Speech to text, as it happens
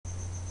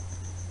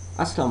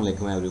Assalamu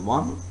alaikum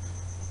everyone.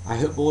 I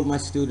hope all my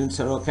students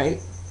are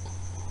okay.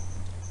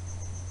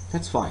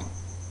 That's fine.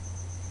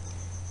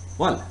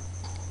 Well,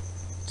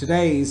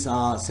 today is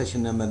our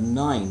session number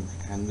 9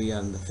 and we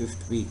are in the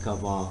 5th week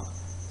of our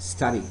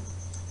study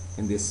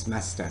in this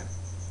semester.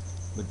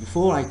 But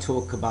before I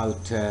talk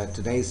about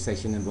today's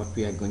session and what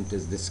we are going to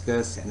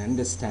discuss and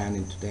understand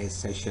in today's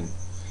session,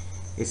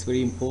 it's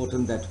very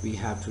important that we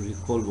have to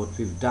recall what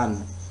we've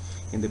done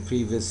in the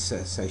previous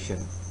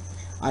session.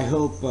 I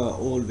hope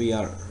all we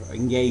are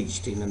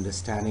engaged in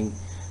understanding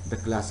the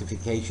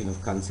classification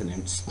of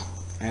consonants,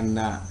 and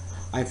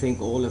I think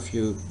all of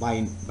you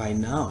by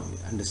now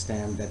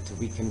understand that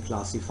we can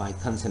classify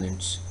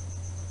consonants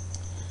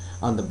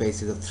on the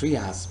basis of 3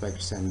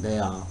 aspects, and they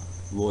are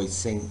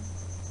voicing,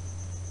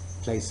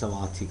 place of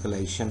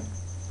articulation,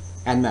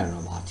 and manner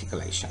of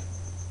articulation.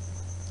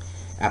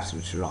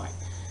 Absolutely right.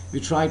 We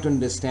try to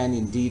understand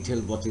in detail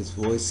what is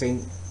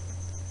voicing,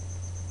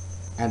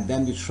 and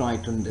then we try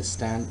to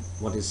understand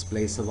what is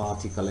place of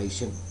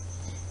articulation,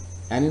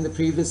 and in the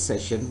previous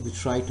session we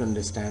tried to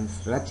understand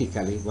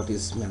theoretically what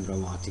is manner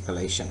of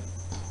articulation.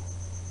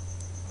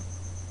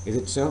 Is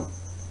it so?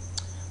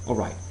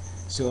 Alright,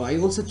 so I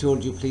also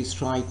told you please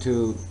try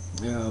to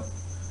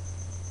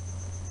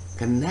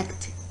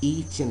connect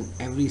each and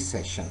every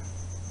session.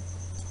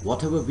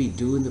 Whatever we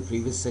do in the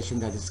previous session,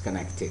 that is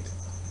connected,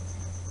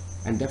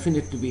 and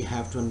definitely we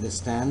have to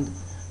understand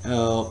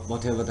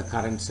whatever the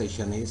current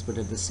session is, but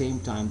at the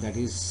same time that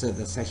is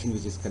the session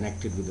which is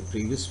connected with the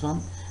previous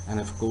one, and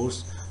of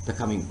course the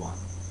coming one.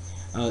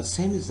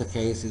 Same is the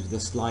case with the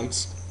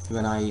slides.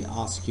 When I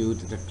ask you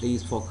that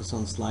please focus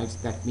on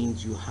slides, that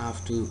means you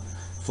have to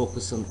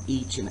focus on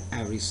each and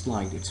every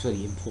slide. It's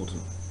very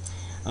important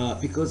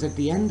because at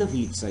the end of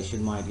each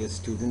session, my dear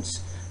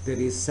students, there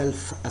is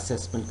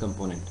self-assessment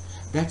component.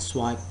 That's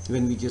why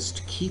when we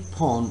just keep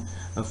on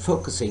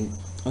focusing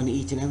on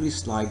each and every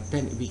slide,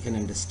 then we can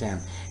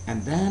understand.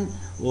 And then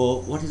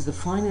what is the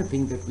final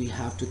thing that we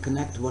have to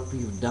connect what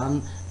we've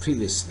done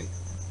previously.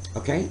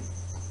 Okay,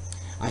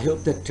 I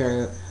hope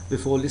that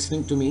before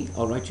listening to me,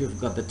 alright,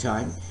 you've got the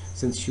time,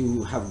 since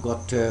you have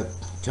got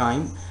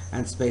time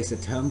and space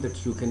at home,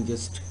 that you can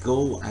just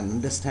go and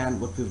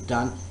understand what we've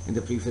done in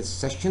the previous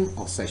session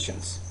or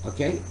sessions.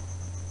 Okay,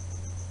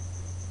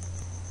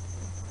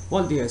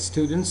 well dear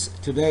students,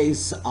 today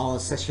is our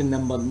session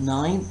number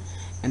 9,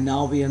 and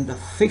now we are in the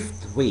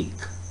 5th week.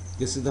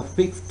 This is the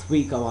 5th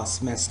week of our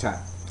semester,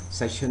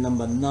 session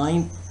number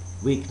 9,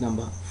 week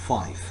number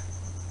 5.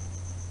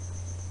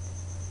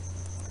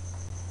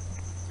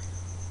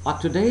 Our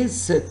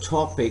today's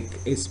topic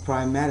is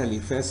primarily,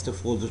 first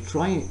of all, to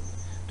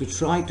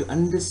try to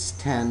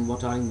understand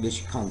what are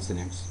English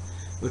consonants,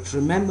 but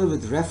remember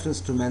with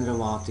reference to manner of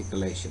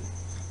articulation.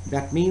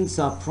 That means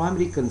our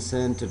primary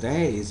concern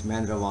today is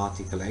manner of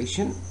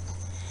articulation,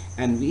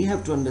 and we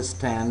have to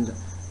understand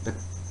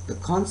the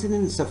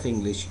consonants of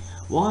English.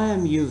 Why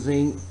I'm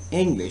using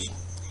English?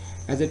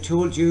 As I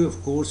told you,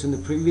 of course, in the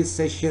previous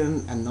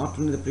session, and not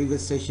only the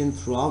previous session,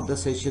 throughout the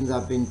sessions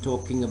I've been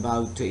talking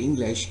about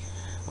English.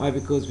 Why?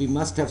 Because we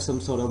must have some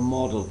sort of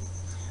model.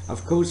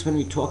 Of course, when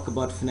we talk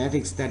about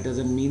phonetics, that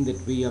doesn't mean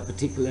that we are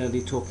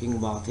particularly talking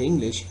about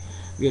English.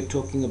 We are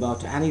talking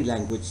about any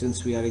language,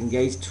 since we are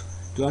engaged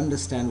to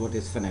understand what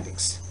is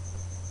phonetics.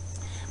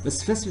 But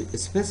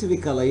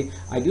specifically,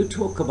 I do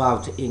talk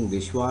about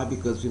English. Why?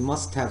 Because we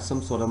must have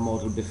some sort of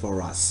model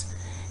before us,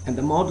 and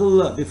the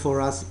model before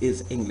us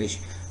is English.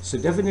 So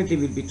definitely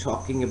we'll be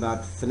talking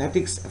about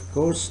phonetics, of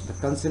course, the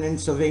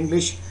consonants of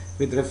English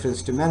with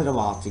reference to manner of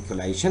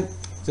articulation.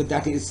 So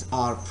that is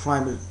our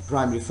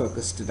primary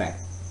focus today.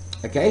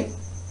 Okay?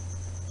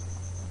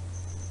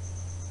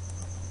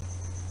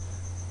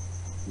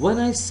 When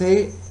I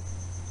say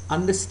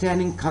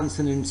understanding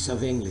consonants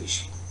of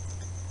English,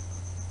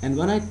 and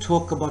when I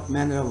talk about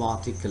manner of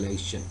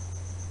articulation,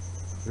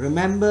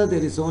 remember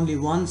there is only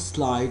one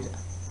slide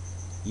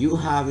you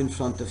have in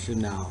front of you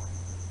now,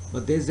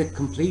 but there's a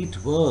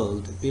complete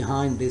world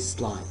behind this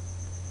slide,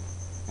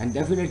 and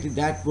definitely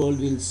that world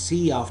we'll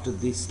see after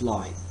this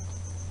slide.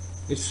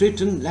 It's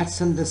written,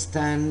 let's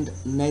understand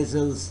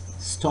nasals,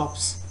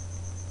 stops,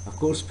 of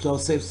course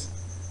plosives,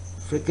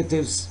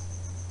 fricatives,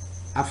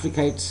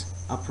 affricates,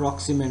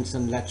 approximants,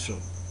 and lateral.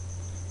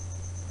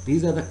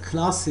 These are the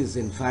classes,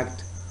 in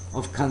fact,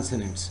 of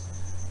consonants.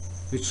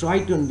 We try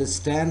to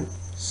understand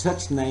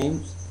such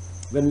names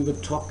when we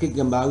were talking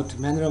about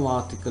manner of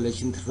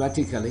articulation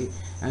theoretically,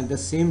 and at the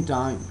same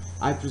time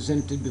I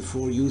presented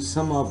before you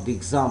some of the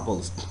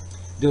examples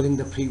during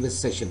the previous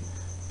session.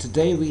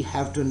 Today we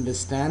have to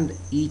understand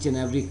each and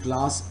every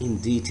class in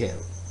detail.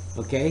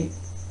 Okay,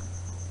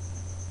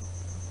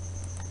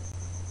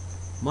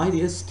 my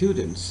dear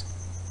students,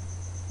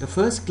 the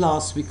first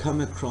class we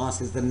come across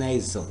is the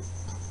nasal.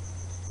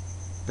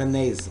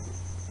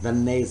 The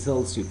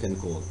nasals you can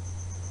call.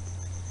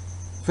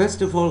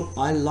 First of all,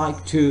 I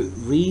like to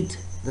read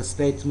the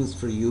statements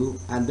for you,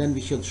 and then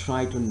we should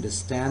try to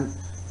understand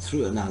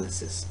through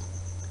analysis.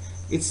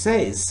 It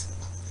says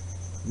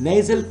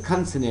nasal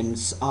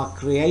consonants are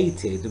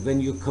created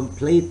when you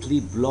completely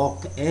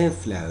block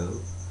airflow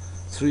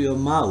through your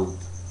mouth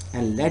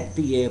and let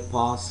the air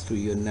pass through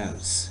your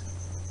nose.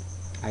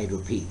 I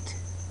repeat,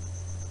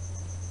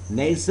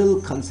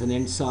 nasal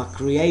consonants are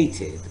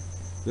created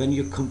when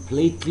you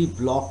completely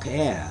block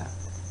airflow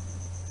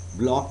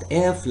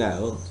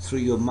through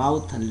your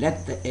mouth and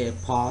let the air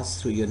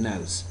pass through your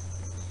nose.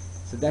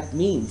 So that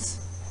means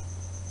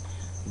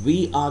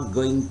we are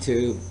going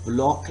to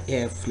block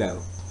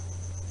airflow.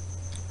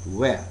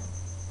 Where?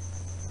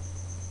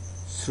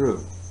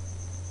 Through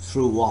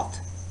what?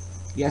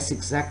 Yes,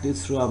 exactly,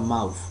 through our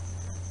mouth.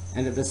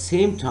 And at the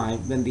same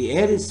time, when the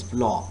air is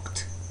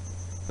blocked,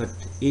 but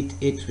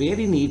it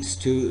really needs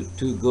to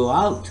go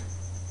out.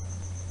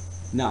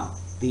 Now,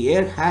 the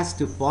air has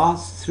to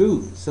pass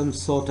through some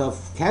sort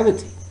of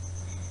cavity.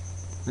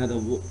 Now,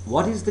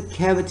 what is the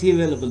cavity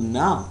available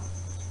now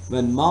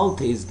when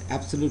mouth is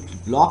absolutely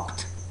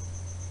blocked?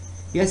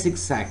 Yes,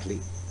 exactly.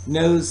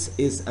 Nose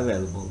is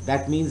available.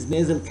 That means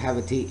nasal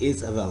cavity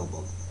is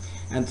available.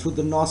 And through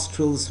the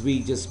nostrils,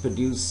 we just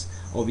produce,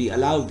 or we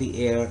allow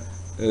the air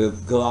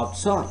go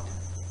outside.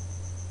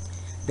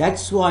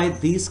 That's why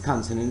these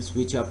consonants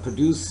which are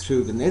produced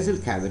through the nasal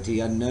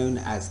cavity are known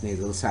as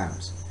nasal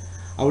sounds.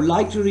 I would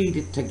like to read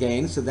it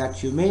again so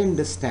that you may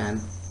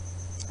understand.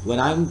 When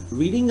I'm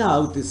reading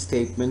out this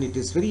statement, it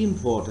is very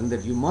important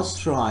that you must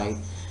try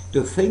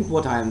to think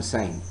what I am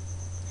saying.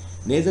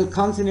 Nasal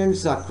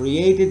consonants are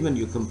created when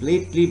you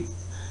completely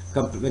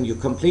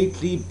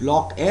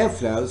block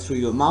airflow through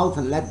your mouth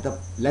and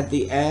let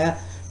the air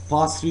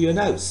pass through your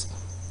nose.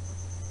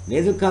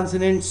 Nasal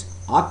consonants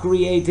are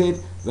created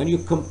when you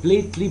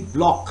completely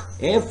block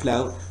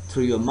airflow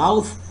through your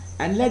mouth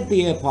and let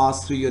the air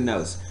pass through your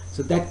nose.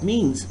 So that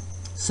means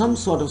some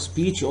sort of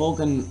speech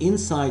organ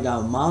inside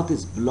our mouth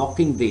is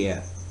blocking the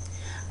air.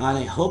 And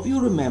I hope you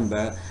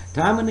remember,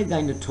 time and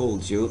again I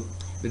told you,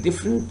 the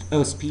different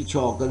speech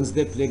organs,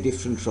 they play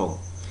different role.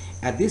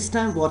 At this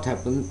time what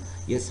happened,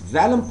 yes,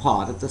 velum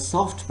part of the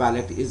soft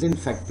palate is in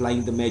fact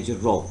playing the major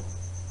role.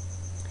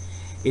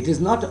 It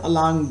is not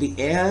allowing the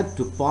air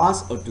to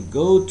pass or to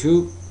go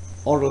to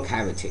oral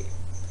cavity.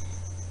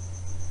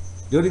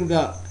 During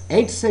the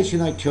 8th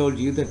session I told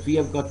you that we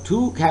have got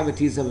two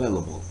cavities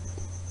available.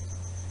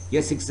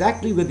 Yes,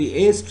 exactly, where the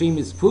air stream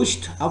is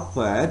pushed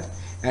upward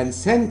and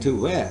sent to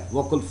where?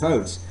 Vocal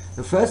folds.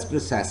 The first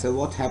processor,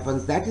 what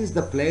happens, that is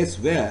the place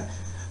where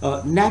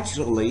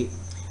naturally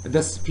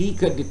the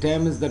speaker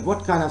determines that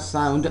what kind of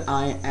sound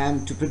I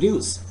am to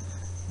produce.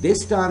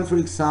 This time, for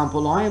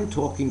example, I am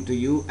talking to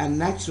you, and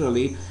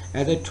naturally,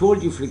 as I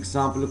told you, for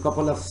example, a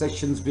couple of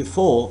sessions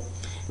before,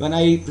 when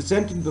I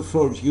presented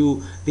before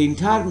you the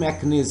entire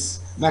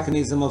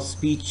mechanism of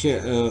speech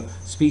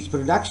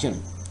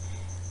production.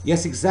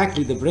 Yes,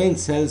 exactly, the brain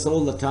cells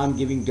all the time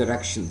giving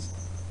directions.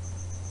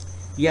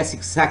 Yes,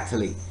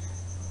 exactly.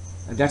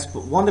 That's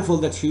wonderful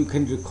that you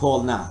can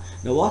recall now.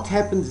 Now what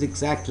happens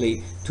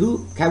exactly,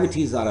 two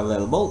cavities are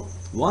available.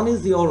 One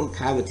is the oral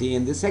cavity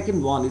and the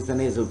second one is the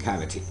nasal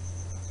cavity.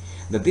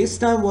 Now this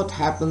time what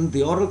happened,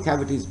 the oral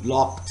cavity is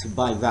blocked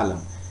by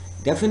velum.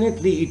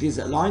 Definitely it is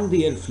allowing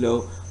the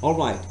airflow,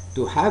 alright,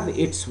 to have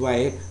its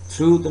way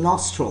through the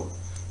nostril.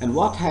 And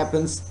what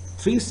happens,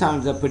 three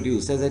sounds are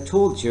produced. As I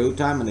told you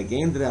time and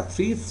again, there are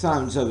three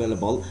sounds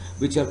available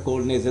which are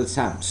called nasal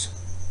sounds.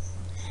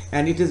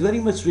 And it is very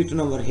much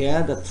written over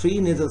here, the three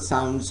nasal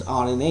sounds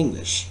are in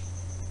English.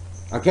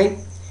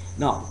 Okay?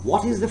 Now,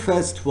 what is the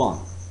first one?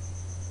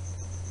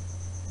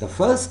 The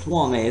first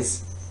one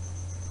is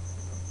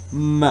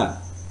M.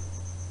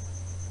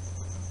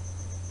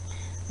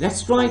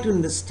 Let's try to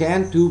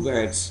understand two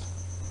words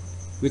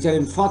which are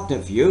in front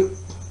of you.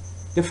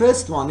 The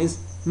first one is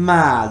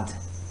mad.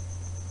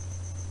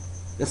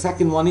 The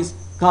second one is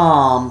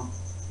calm.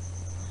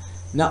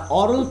 Now,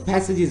 oral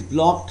passage is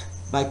blocked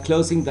by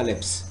closing the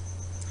lips.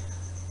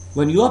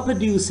 When you are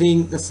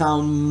producing the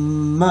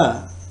sound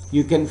M,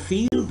 you can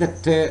feel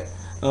that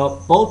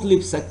both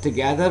lips are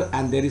together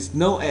and there is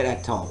no air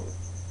at all.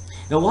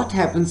 Now what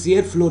happens, the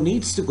airflow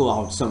needs to go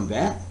out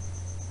somewhere.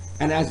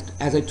 And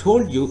as I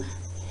told you,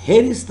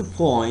 here is the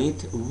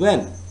point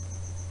when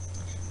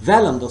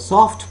velum, the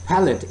soft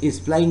palate, is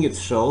playing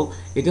its role.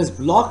 It has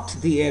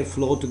blocked the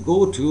airflow to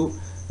go to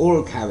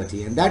oral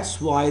cavity, and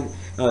that's why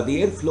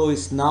the airflow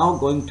is now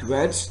going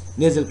towards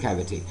nasal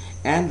cavity.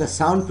 And the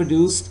sound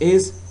produced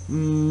is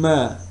M,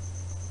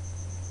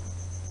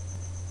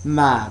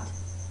 mad,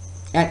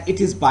 and it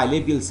is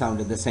bilabial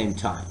sound at the same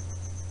time.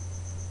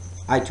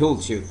 I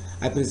told you,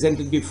 I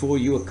presented before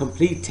you a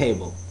complete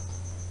table.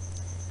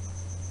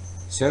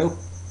 So,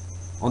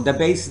 on the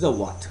basis of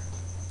what?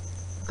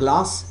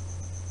 Class,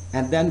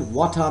 and then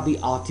what are the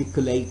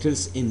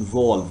articulators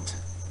involved?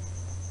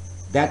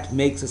 That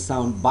makes a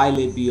sound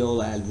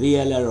bilabial,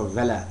 alveolar or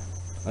velar,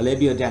 or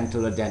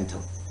labiodental or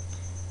dental.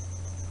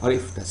 Or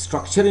if the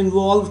structure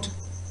involved,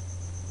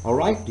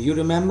 alright, do you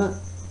remember?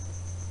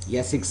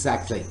 Yes,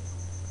 exactly.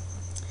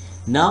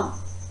 Now,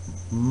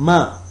 M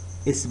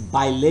is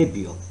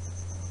bilabial.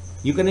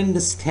 You can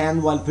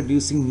understand while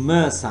producing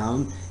M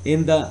sound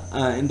in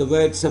the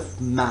words of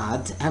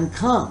mad and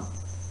calm.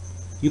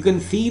 You can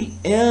feel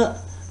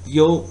air,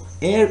 your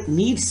Air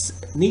needs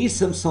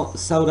some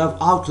sort of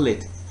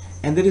outlet,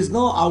 and there is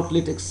no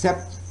outlet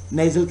except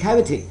nasal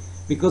cavity,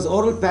 because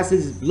oral passage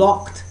is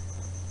blocked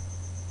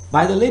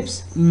by the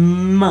lips.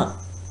 M.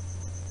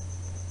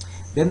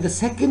 Then the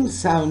second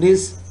sound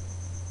is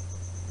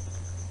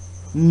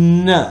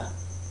N.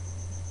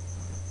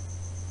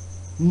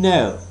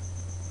 No.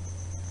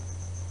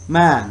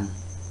 Man.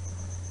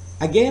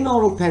 Again,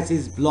 oral passage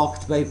is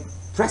blocked by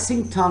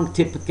pressing tongue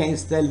tip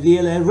against the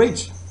alveolar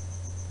ridge.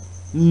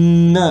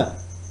 N.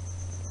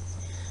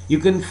 You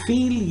can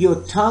feel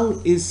your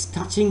tongue is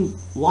touching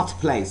what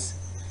place?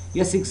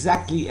 Yes,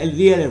 exactly,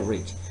 alveolar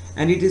ridge.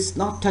 And it is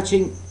not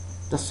touching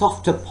the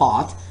softer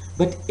part,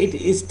 but it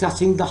is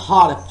touching the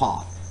harder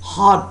part,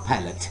 hard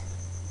palate.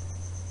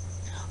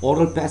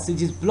 Oral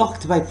passage is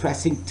blocked by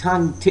pressing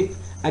tongue tip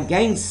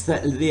against the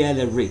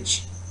alveolar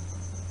ridge.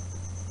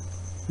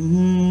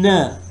 N.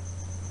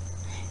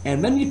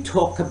 And when you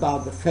talk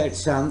about the third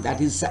sound, that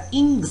is the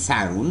ing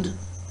sound,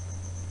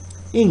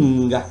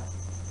 ing,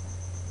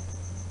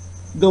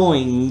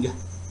 going,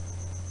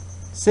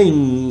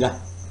 sing.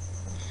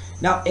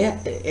 Now,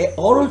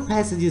 oral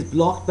passage is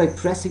blocked by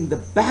pressing the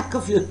back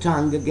of your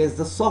tongue against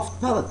the soft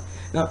palate.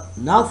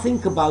 Now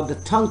think about the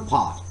tongue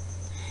part.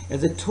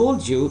 As I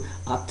told you,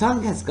 our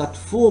tongue has got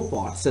four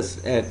parts,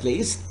 at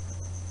least.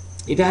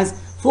 It has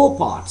four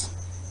parts.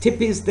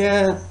 Tip is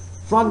there,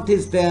 front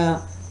is there,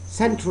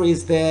 center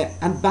is there,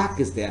 and back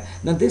is there.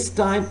 Now this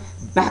time,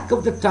 back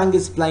of the tongue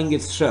is playing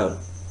its role.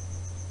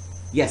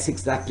 Yes,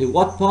 exactly.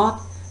 What part?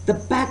 The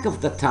back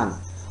of the tongue.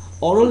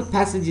 Oral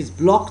passage is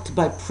blocked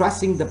by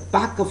pressing the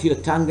back of your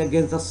tongue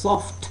against the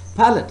soft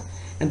palate,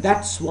 and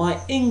that's why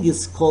ing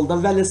is called the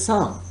vowel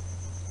sound.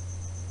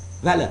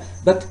 Vowel.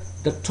 But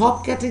the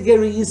top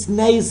category is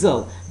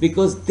nasal,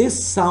 because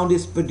this sound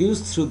is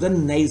produced through the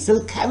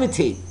nasal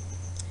cavity.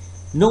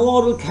 No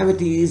oral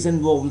cavity is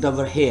involved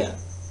over here,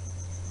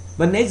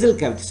 but nasal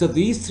cavity. So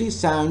these three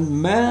sounds,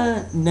 m,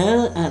 n,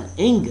 and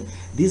ing,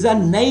 these are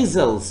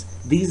nasals.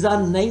 These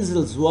are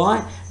nasals.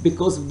 Why?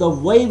 Because of the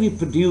way we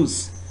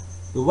produce.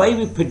 The way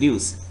we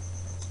produce.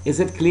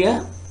 Is it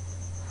clear?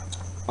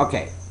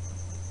 Okay.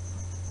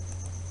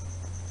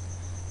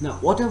 Now,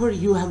 whatever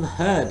you have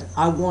heard,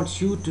 I want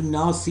you to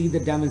now see the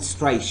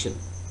demonstration.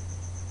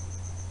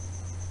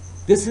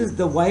 This is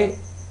the way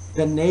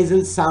the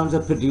nasal sounds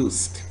are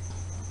produced.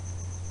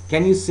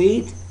 Can you see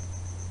it?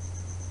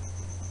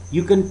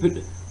 You can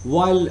put,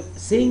 while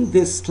seeing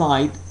this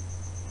slide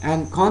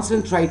and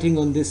concentrating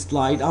on this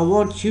slide, I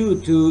want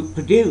you to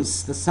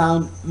produce the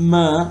sound m,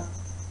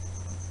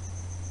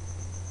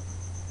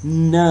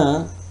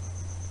 n,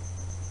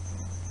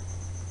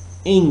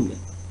 ing.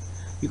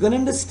 You can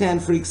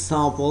understand, for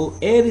example,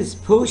 air is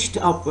pushed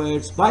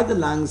upwards by the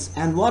lungs,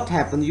 and what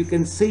happens? You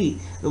can see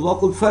the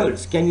vocal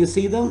folds. Can you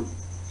see them?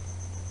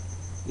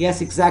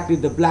 Yes, exactly,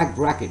 the black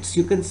brackets.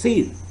 You can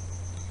see.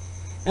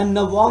 And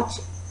now watch.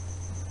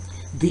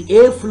 The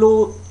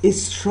airflow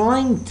is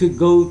trying to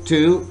go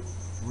to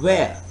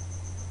where?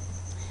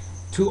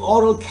 To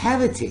oral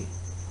cavity,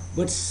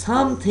 but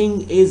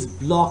something is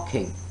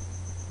blocking.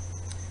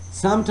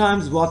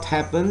 Sometimes what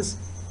happens,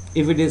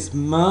 if it is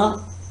m,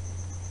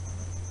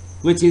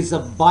 which is a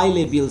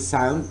bilabial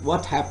sound,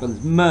 what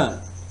happens?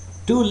 M.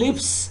 Two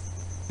lips,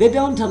 they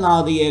don't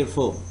allow the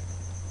airflow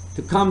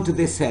to come to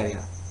this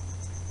area.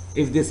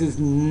 If this is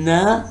n,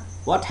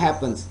 what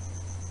happens?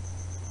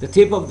 The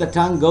tip of the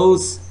tongue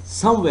goes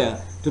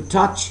somewhere to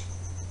touch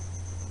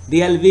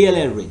the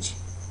alveolar ridge.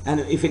 And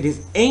if it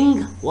is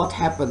ing, what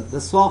happens? The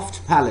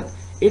soft palate,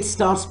 it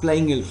starts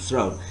playing its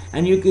role.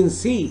 And you can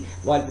see,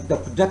 while the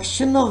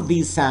production of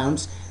these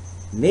sounds,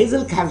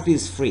 nasal cavity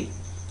is free,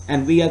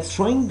 and we are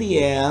throwing the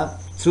air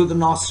through the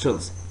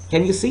nostrils.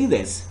 Can you see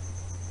this?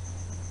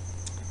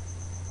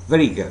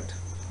 Very good.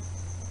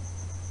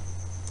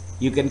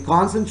 You can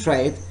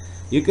concentrate.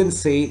 You can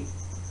see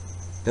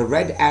the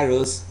red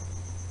arrows.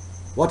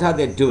 What are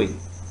they doing?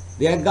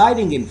 They are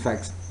guiding, in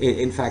fact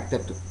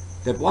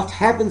that what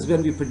happens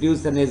when we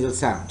produce the nasal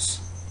sounds.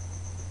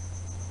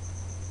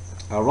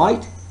 All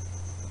right?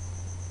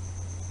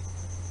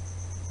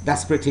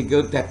 That's pretty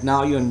good that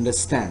now you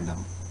understand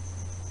them.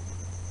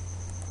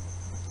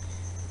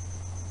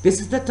 This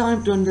is the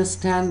time to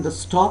understand the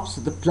stops,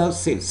 the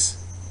plosives.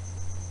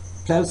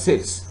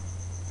 Plosives.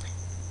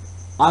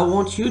 I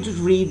want you to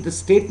read the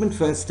statement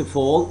first of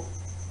all.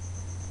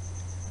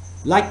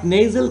 Like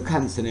nasal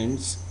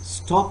consonants,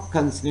 stop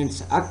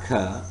consonants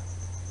occur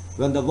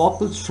when the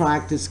vocal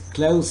tract is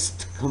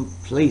closed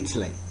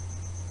completely.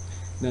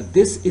 Now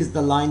this is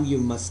the line you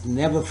must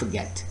never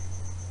forget.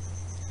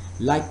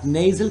 Like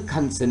nasal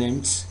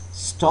consonants,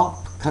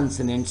 stop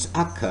consonants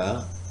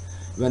occur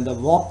when the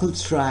vocal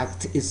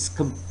tract is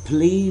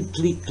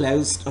completely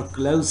closed or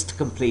closed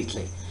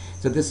completely.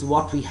 So this is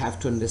what we have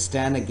to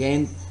understand.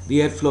 Again,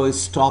 the airflow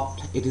is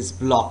stopped, it is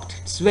blocked.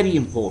 It's very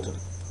important.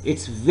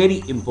 It's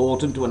very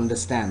important to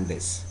understand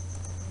this.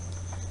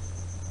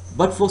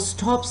 But for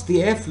stops, the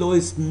airflow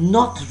is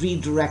not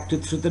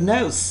redirected through the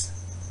nose.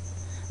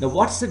 Now,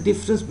 what's the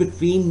difference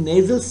between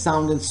nasal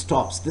sound and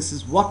stops? This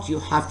is what you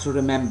have to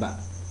remember.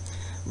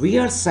 We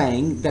are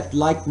saying that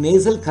like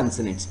nasal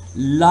consonants,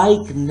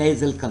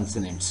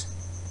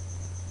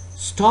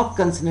 stop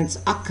consonants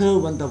occur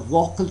when the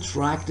vocal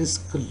tract is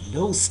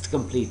closed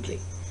completely.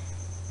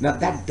 Now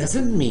that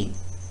doesn't mean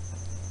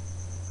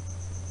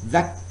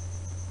that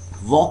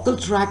vocal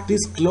tract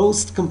is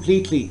closed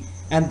completely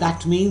and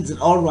that means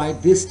that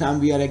alright, this time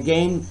we are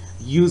again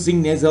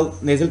using nasal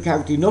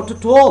cavity. Not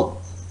at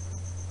all.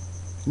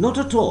 Not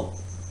at all.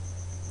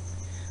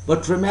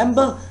 But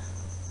remember,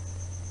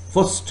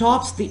 for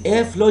stops the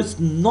airflow is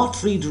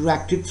not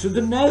redirected through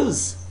the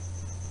nose.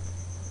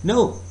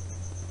 No,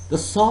 the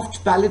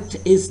soft palate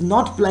is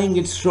not playing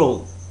its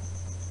role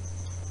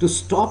to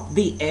stop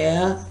the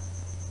air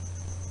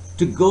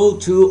to go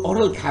to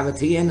oral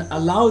cavity and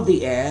allow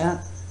the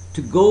air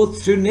to go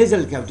through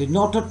nasal cavity.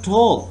 Not at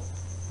all.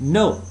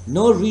 No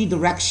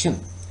redirection.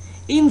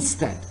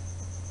 Instead,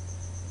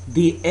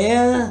 the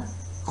air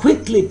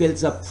quickly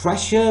builds up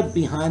pressure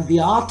behind the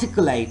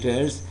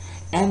articulators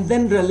and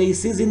then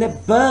releases in a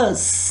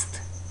burst.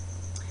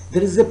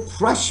 There is a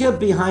pressure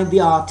behind the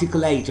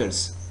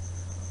articulators.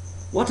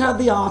 What are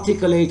the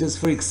articulators,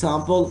 for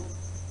example?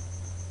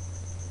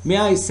 May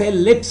I say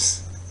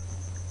lips?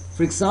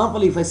 For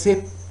example, if I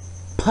say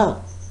P,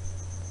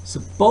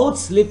 so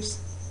both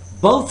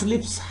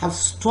lips have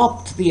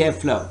stopped the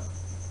airflow.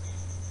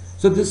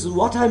 So this is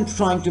what I'm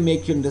trying to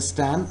make you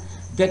understand,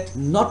 that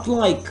not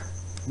like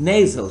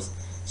nasals.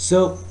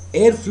 So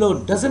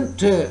airflow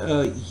doesn't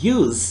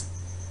use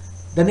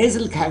the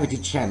nasal cavity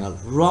channel,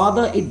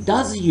 rather it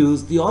does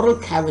use the oral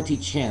cavity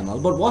channel.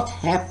 But what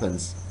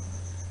happens?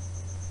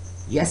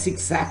 Yes,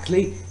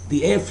 exactly,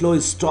 the airflow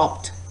is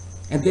stopped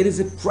and there is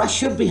a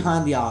pressure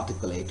behind the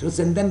articulators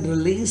and then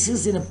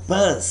releases in a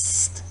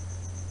burst.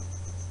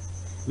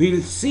 We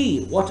will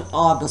see what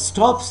are the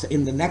stops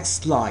in the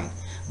next slide,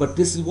 but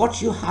this is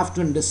what you have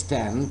to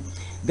understand,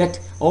 that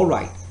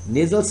alright,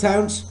 nasal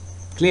sounds,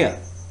 clear,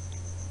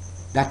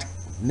 that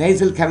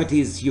nasal cavity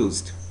is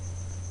used.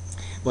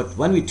 But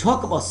when we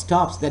talk about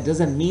stops, that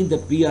doesn't mean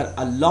that we are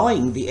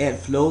allowing the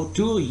airflow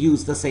to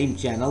use the same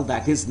channel,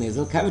 that is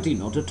nasal cavity,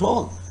 not at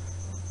all.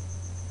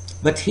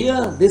 But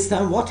here, this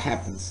time what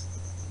happens?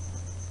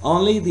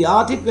 Only the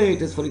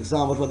articulators, for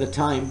example, for the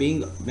time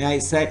being, may I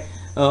say,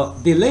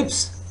 the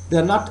lips,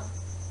 they're not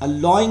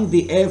allowing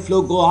the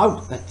airflow go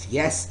out, but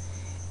yes,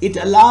 it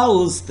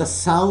allows the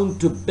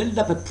sound to build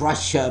up a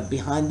pressure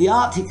behind the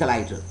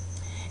articulator.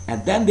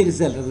 And then there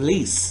is a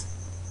release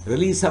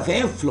of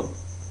airflow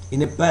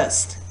in a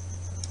burst.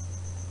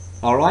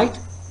 Alright?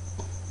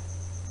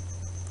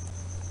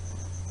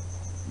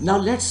 Now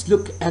let's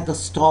look at the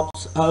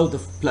stops of the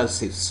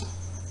plosives.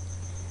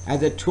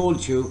 As I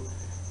told you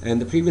in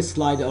the previous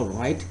slide,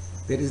 alright,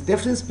 there is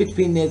difference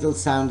between nasal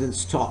sounds and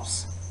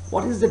stops.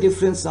 What is the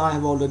difference? I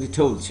have already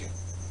told you.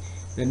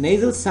 The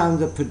nasal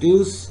sounds are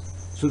produced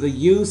through the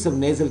use of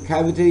nasal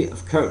cavity,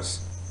 of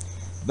course.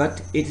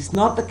 But it is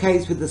not the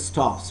case with the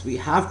stops. We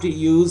have to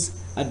use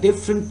a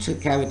different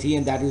cavity,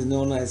 and that is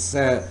known as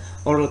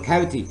oral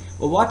cavity.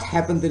 But what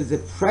happens? There is a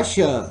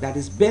pressure that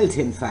is built,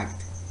 in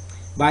fact,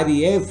 by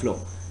the airflow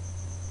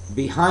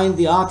behind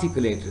the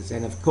articulators,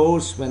 and of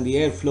course when the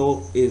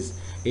airflow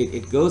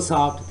it goes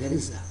out, there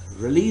is a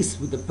release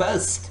with a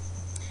burst.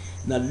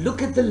 Now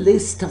look at the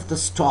list of the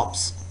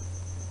stops.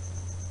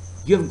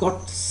 You have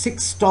got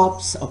 6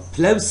 stops of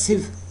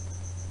plosive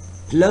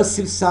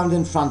sound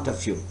in front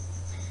of you.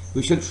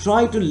 We shall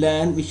try to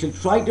learn, we shall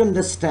try to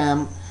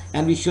understand,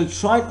 and we shall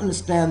try to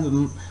understand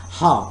them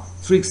how?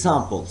 Through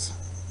examples.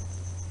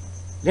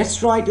 Let's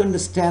try to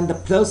understand the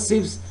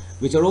plosives,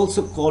 which are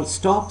also called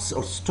stops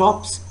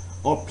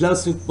or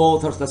plosive,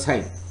 both are the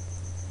same.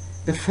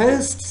 The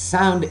first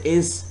sound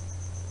is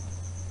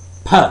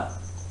P.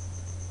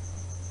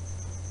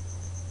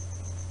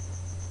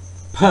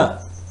 P.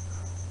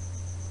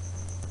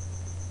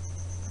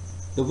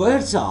 The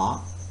words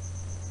are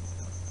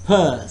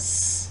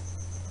purse,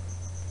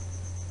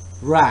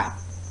 wrap.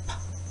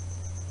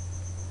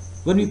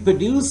 When we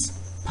produce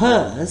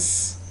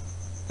purse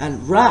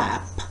and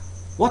wrap,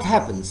 what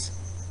happens?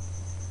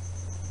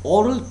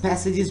 Oral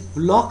passage is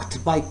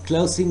blocked by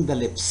closing the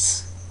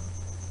lips.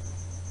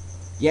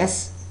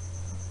 Yes,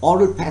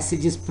 oral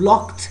passage is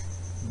blocked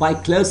by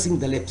closing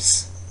the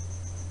lips.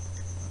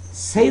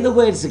 Say the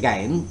words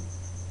again.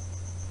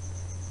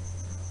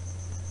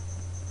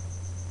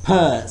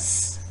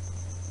 Purse,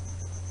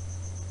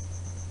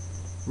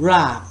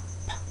 wrap.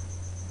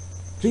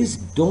 Please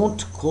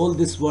don't call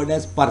this word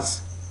as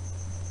purse.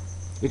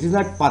 It is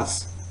not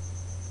purse.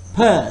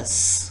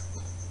 Purse,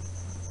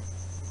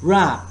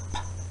 wrap.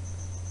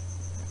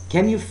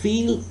 Can you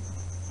feel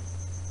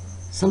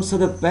some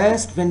sort of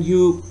burst when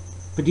you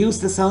produce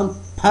the sound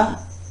P?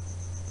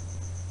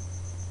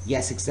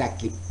 Yes,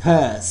 exactly.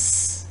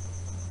 Purse,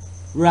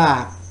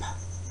 wrap.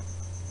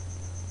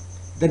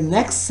 The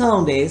next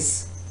sound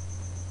is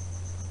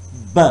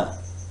B.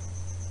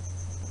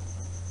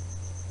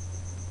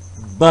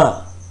 B.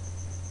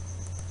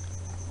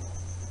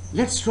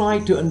 Let's try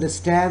to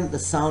understand the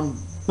sound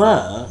B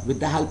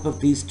with the help of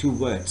these 2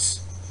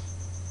 words.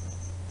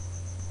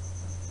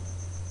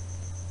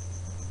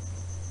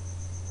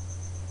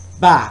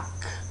 back,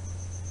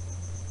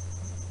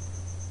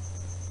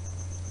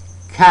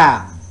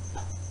 cab.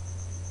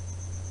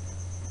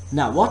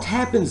 Now what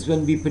happens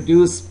when we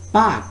produce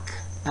back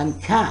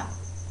and cab?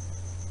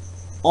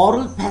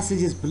 Oral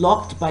passage is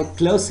blocked by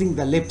closing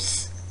the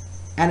lips,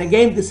 and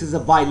again this is a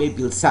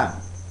bilabial sound.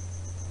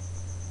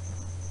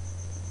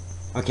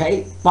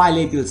 Okay,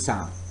 bilabial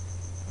sound.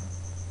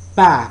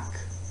 Back,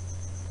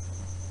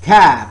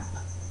 cab.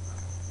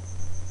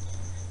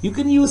 You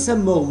can use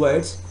some more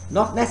words,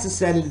 not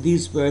necessarily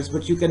these words,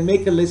 but you can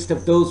make a list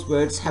of those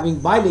words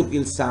having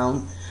bilabial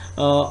sound,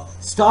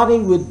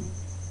 starting with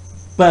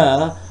b,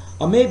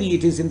 or maybe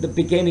it is in the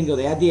beginning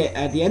or at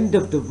the end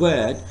of the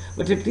word,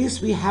 but at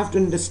least we have to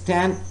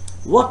understand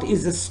what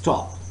is a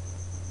stop.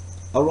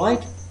 All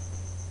right.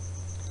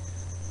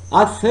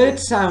 Our third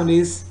sound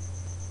is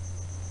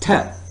t.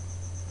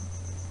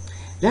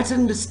 Let's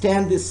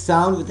understand this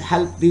sound with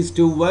help of these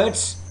two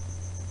words.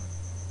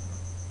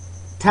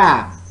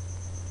 Tab,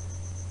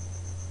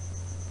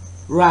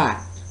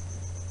 rat,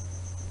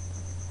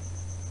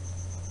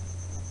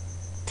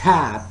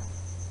 tab,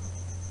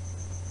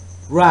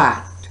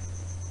 rat.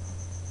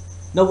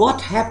 Now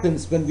what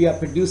happens when we are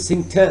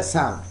producing t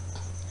sound?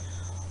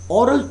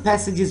 Oral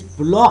passage is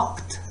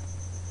blocked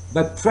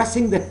by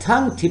pressing the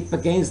tongue tip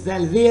against the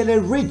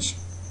alveolar ridge.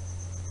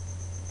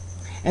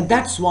 And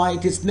that's why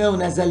it is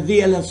known as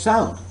alveolar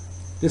sound.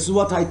 This is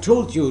what I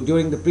told you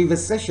during the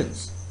previous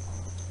sessions.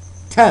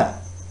 T,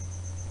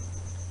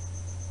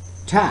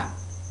 tap,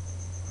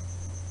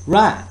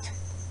 rat.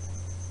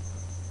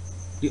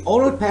 The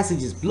oral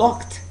passage is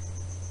blocked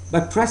by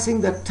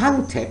pressing the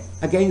tongue tip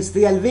against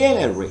the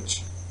alveolar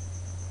ridge.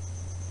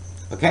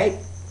 Okay?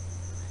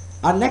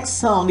 Our next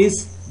sound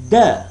is d.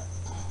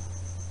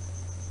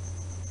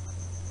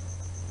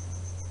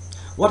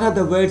 What are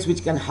the words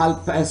which can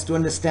help us to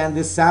understand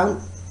this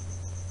sound?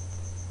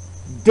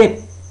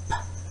 Dip,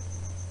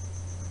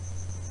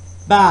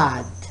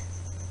 bad,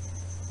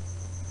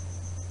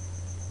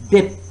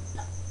 dip,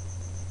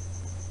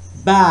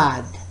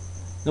 bad.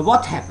 Now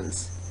what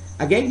happens?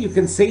 Again you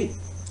can see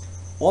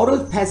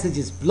oral passage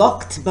is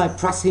blocked by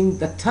pressing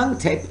the tongue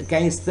tip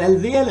against the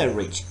alveolar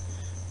ridge.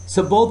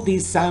 So both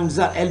these sounds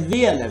are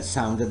alveolar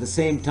sounds at the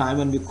same time,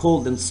 when we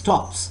call them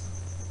stops,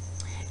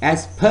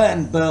 as p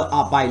and b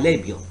are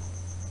bilabial.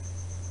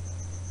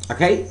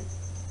 Okay?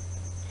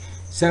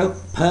 So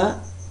p,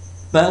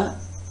 b,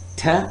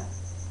 t,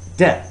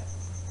 d.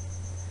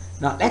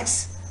 Now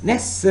next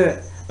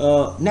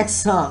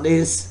sound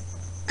is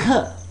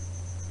k.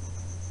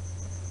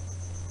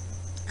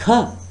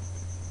 K.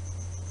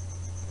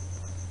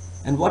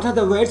 And what are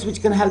the words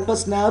which can help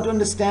us now to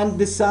understand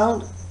this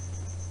sound?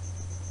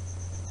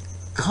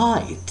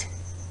 Kite,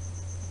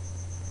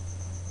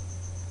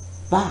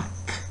 back.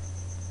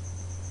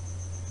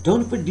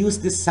 Don't produce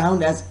this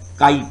sound as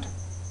kite.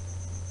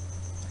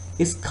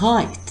 It's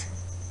kite.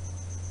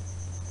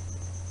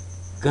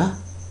 G,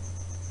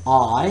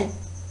 I,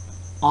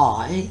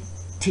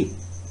 T,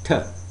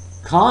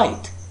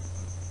 kite.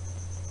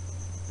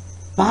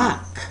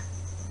 Back.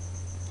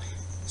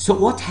 So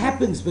what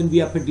happens when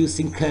we are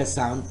producing k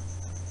sound?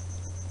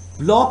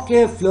 Block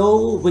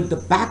airflow with the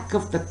back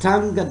of the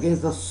tongue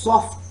against the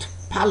soft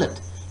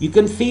palate. You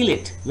can feel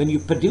it when you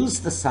produce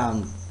the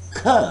sound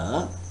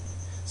k.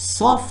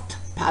 Soft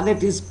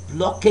palate is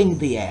blocking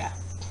the air.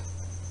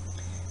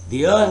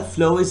 The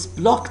airflow is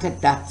blocked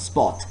at that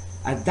spot,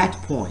 at that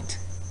point.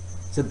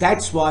 So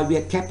that's why we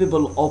are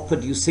capable of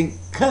producing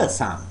k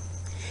sound.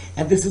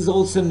 And this is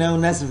also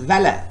known as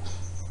vowel.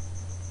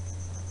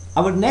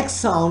 Our next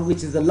sound,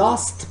 which is the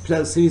last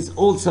plosive, is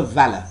also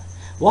vowel.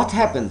 What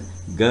happened?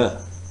 G,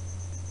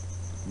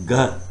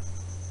 g,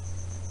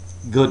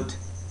 good,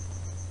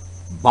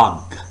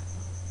 bug,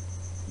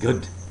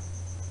 good,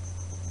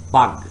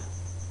 bug.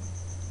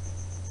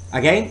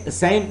 Again, the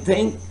same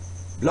thing.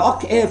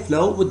 Block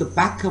airflow with the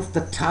back of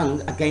the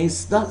tongue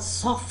against the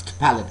soft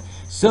palate.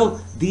 So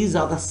these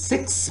are the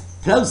 6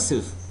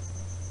 plosives.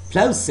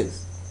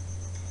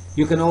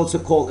 You can also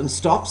call them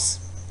stops.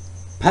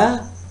 P,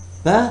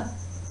 b,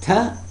 t,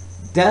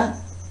 d,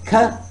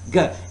 k,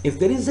 g. If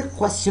there is a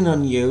question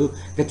on you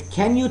that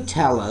can you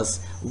tell us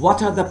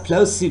what are the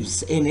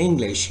plosives in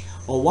English,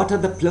 or what are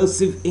the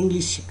plosive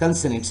English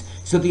consonants,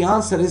 so the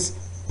answer is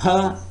p,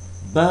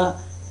 b,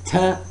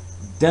 t,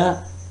 d,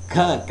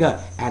 k, g.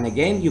 And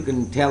again you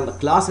can tell the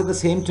class at the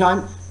same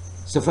time.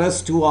 So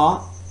first 2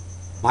 are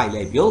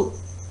bilabial,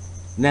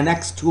 the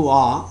next 2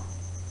 are,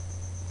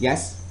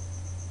 yes,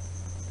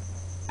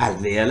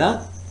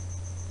 alveolar,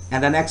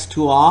 and the next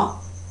 2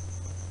 are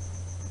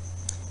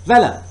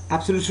vowel.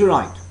 Absolutely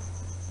right.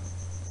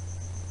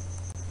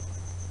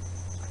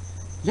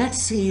 Let's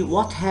see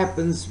what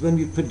happens when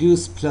we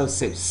produce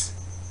plosives.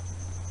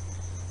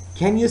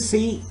 Can you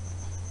see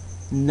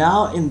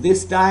now in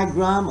this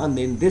diagram and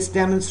in this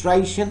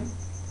demonstration?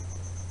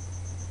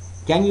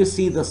 Can you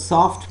see the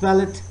soft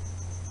palate?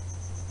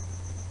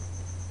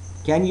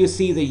 Can you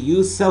see the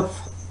use of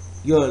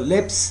your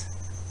lips?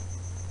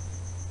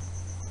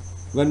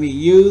 When we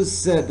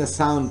use the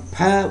sound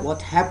p,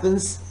 what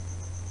happens?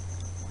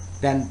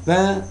 Then b,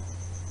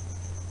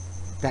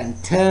 then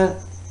t,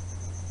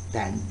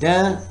 then d,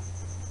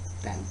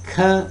 then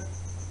k,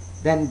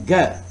 then g.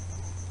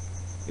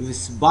 If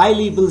it's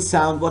bilabial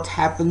sound, what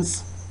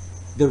happens?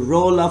 The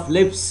roll of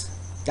lips,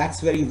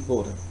 that's very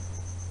important,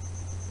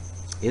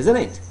 isn't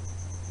it?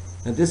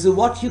 Now this is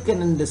what you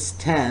can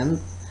understand.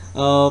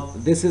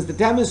 This is the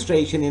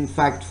demonstration, in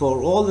fact,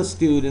 for all the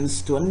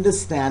students to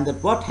understand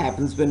that what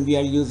happens when we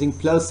are using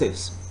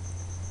plosives.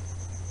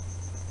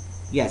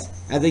 Yes,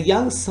 as a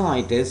young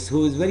scientist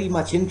who is very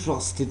much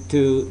interested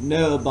to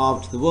know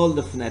about the world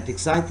of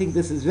phonetics, I think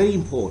this is very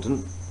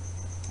important.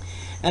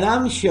 And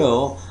I'm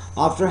sure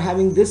after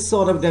having this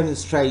sort of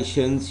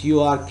demonstrations,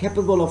 you are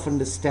capable of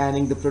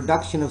understanding the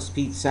production of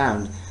speech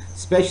sound,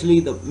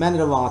 especially the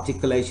manner of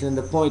articulation and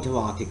the point of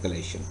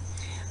articulation.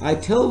 I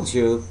told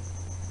you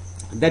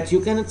that you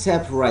cannot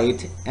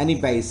separate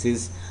any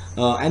basis,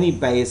 any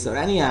base or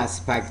any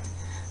aspect,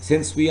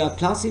 since we are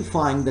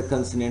classifying the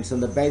consonants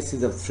on the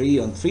basis of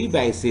three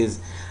bases.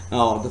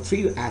 The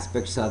three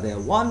aspects are there.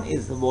 One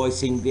is the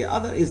voicing, the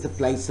other is the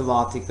place of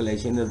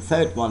articulation, and the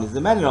third one is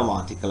the manner of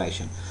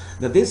articulation.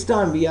 Now this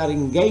time we are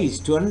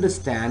engaged to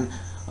understand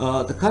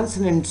the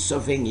consonants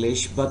of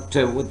English, but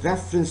with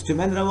reference to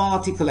manner of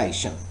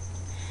articulation.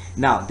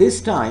 Now this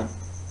time,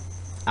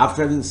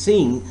 after having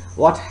seen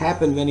what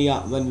happened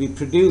when we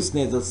produce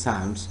nasal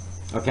sounds,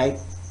 okay,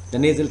 the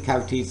nasal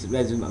cavity is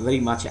very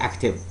much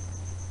active.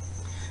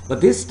 But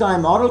this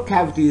time oral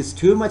cavity is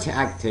too much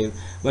active,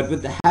 but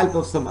with the help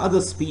of some other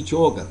speech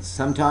organs.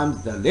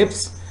 Sometimes the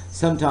lips,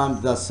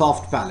 sometimes the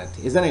soft palate,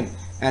 isn't it?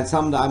 And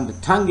sometimes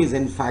the tongue is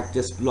in fact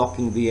just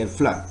blocking the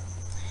airflow.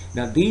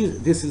 Now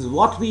this is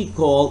what we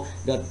call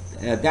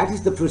that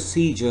is the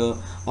procedure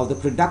of the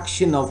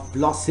production of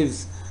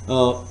plosives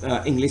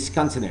English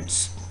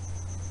consonants.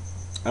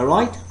 All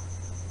right.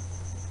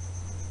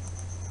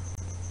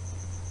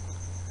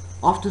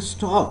 After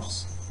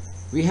stops,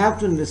 we have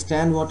to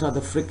understand what are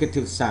the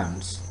fricative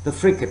sounds. The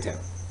fricative.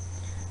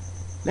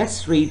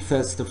 Let's read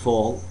first of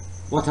all,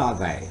 what are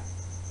they?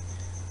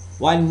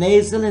 While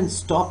nasal and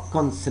stop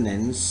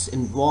consonants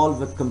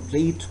involve a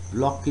complete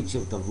blockage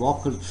of the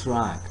vocal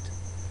tract,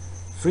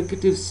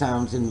 fricative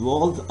sounds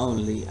involve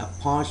only a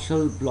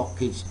partial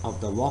blockage of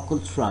the vocal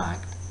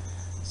tract,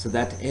 so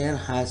that air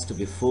has to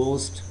be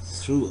forced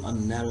through a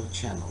narrow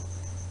channel.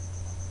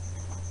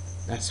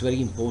 That's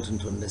very important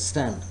to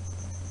understand.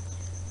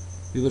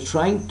 We were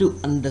trying to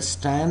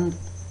understand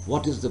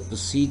what is the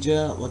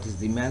procedure, what is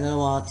the manner of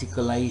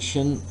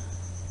articulation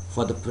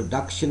for the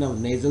production of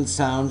nasal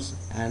sounds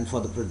and for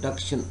the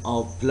production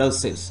of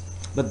plosives.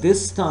 But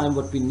this time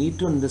what we need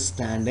to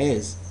understand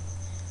is,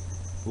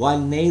 while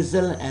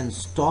nasal and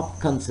stop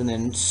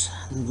consonants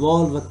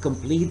involve a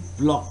complete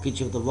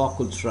blockage of the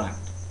vocal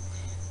tract.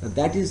 Now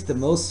that is the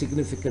most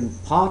significant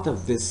part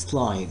of this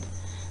slide,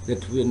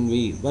 that when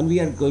we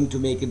are going to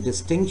make a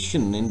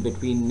distinction in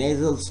between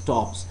nasal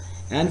stops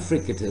and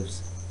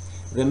fricatives,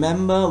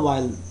 remember,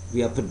 while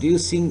we are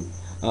producing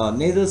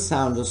nasal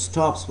sound or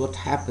stops, what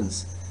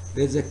happens?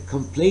 There is a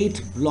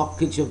complete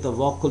blockage of the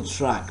vocal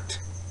tract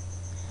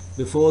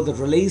before the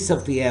release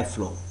of the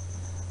airflow.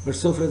 But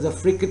so far as the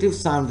fricative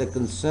sounds are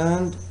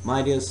concerned,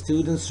 my dear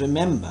students,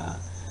 remember,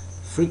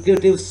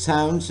 fricative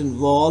sounds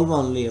involve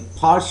only a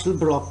partial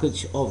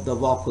blockage of the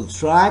vocal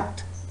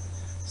tract,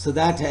 so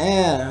that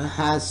air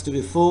has to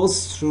be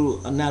forced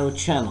through a narrow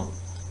channel.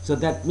 So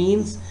that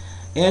means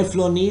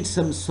airflow needs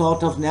some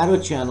sort of narrow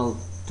channel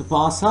to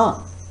pass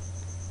on,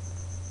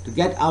 to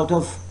get out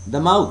of the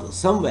mouth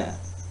somewhere.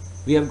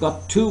 We have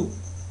got two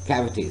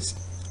cavities,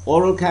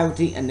 oral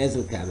cavity and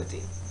nasal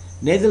cavity.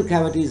 Nasal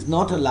cavity is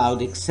not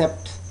allowed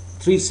except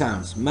three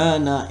sounds, m,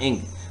 n,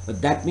 ing.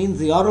 But that means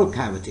the oral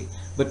cavity.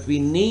 But we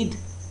need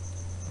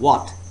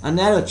what? A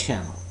narrow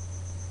channel.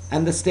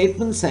 And the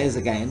statement says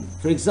again,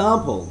 for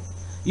example,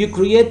 you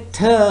create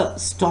t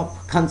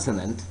stop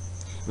consonant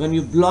when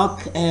you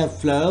block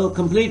airflow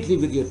completely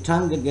with your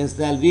tongue against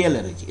the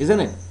alveolar ridge, isn't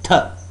it? T.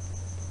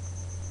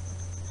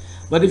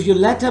 But if you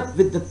let up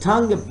with the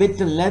tongue a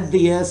bit and let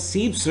the air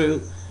seep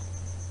through,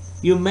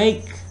 you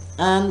make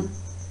an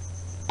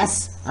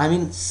S, I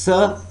mean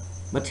sir,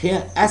 but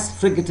here S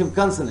fricative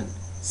consonant.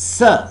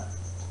 Sir.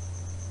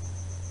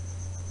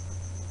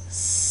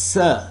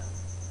 Sir.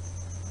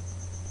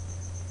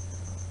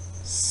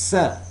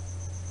 Sir.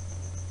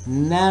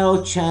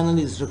 Narrow channel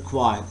is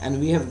required, and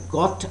we have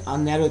got a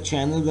narrow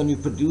channel when we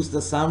produce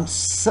the sound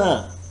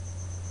sir.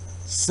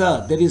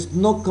 Sir. There is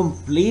no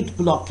complete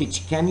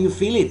blockage. Can you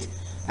feel it?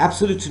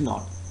 Absolutely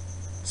not.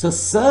 So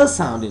sir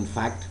sound, in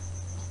fact,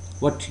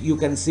 what you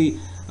can see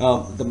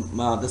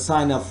the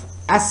sign of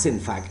S, in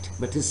fact,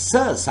 but is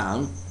sir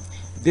sound.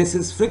 This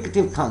is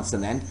fricative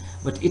consonant,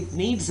 but it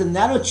needs a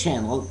narrow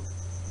channel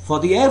for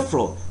the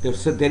airflow.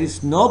 So there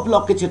is no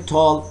blockage at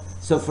all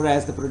so far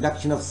as the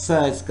production of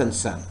sir is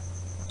concerned.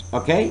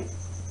 Okay?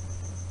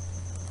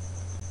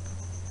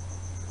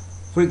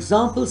 For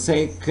example's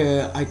sake,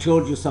 I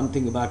told you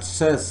something about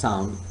sir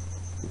sound.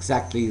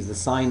 Exactly is the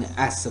sign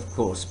S, of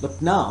course.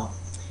 But now,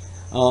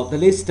 the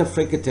list of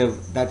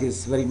fricative that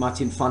is very much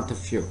in front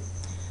of you.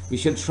 We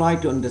should try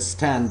to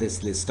understand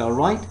this list, all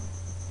right?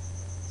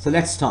 So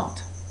let's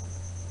start.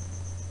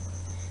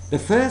 The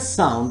first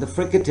sound, the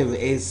fricative,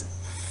 is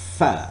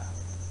f.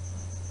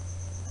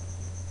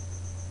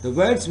 The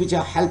words which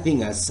are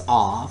helping us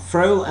are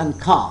fro and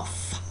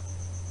calf.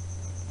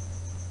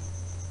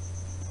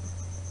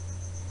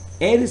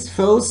 Air is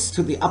forced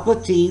to the upper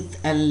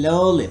teeth and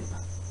lower lip.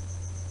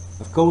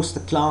 Of course, the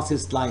class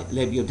is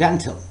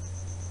labiodental.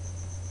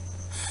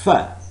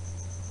 F,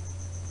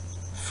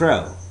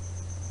 fro,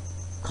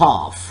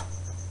 calf.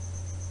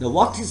 Now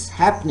what is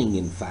happening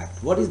in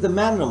fact? What is the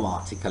manner of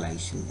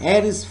articulation?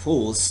 Air is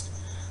forced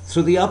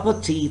through the upper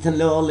teeth and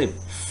lower lip.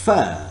 F,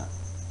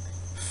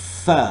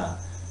 f.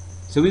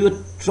 So we were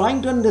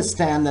trying to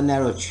understand the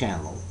narrow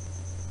channel.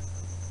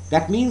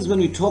 That means when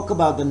we talk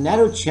about the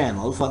narrow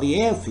channel for the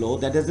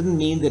airflow, that doesn't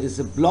mean there is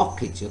a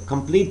blockage, a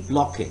complete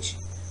blockage.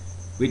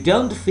 We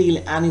don't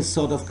feel any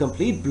sort of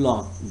complete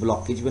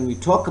blockage when we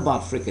talk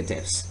about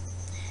fricatives.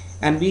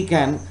 And we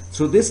can,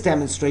 through this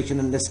demonstration,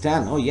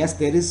 understand, oh yes,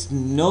 there is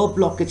no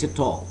blockage at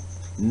all.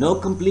 No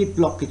complete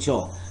blockage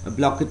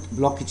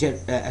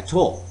at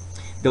all.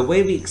 The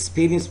way we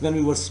experienced when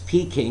we were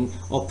speaking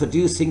or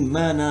producing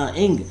mana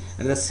ing,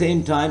 at the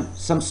same time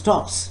some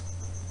stops.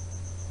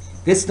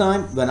 This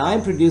time when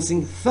I'm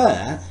producing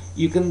fur,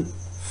 you can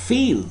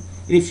feel,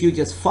 if you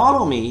just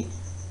follow me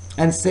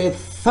and say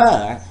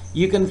fur,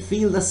 you can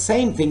feel the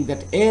same thing,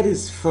 that air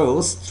is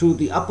forced through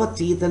the upper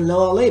teeth and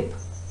lower lip.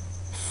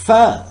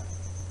 Fur.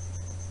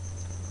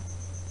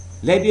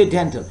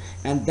 Labiodental.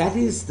 And that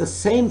is the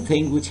same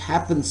thing which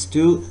happens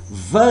to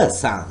ver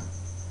sound.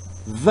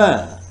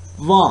 Ver,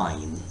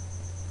 wine,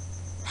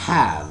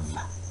 have.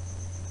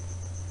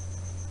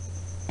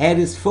 Air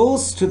is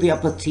forced to the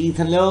upper teeth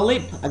and lower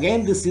lip.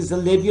 Again, this is a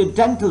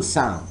labiodental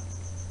sound.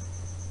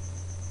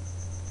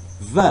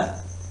 Ver.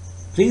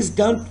 Please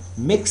don't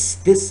mix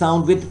this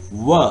sound with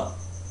were.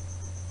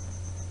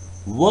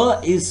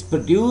 Were is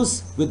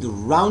produced with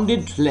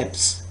rounded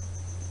lips.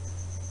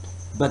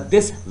 But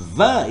this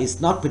ver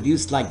is not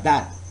produced like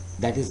that.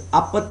 That is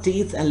upper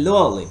teeth and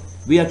lower lip.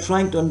 We are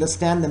trying to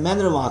understand the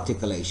manner of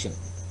articulation.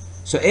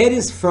 So air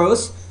is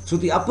forced through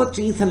the upper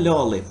teeth and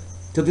lower lip.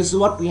 So this is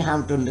what we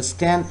have to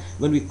understand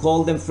when we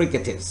call them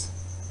fricatives.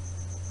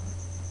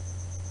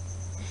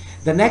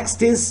 The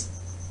next is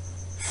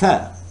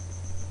th.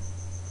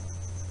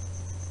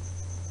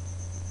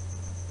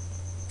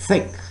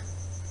 Thick.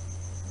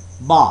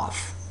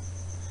 Bath.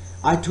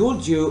 I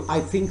told you, I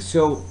think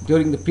so,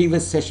 during the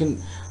previous session,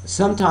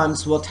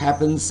 sometimes what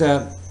happens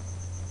in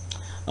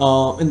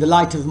the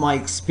light of my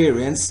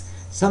experience,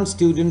 some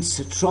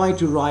students try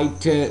to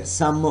write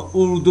some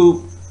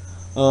Urdu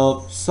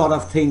sort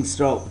of things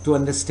to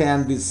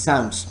understand these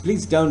sounds.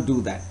 Please don't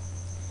do that.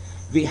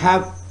 We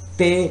have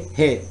te,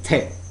 he,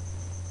 the.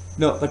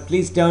 No, but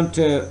please don't.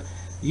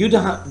 You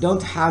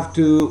don't have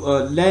to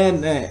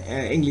learn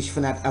English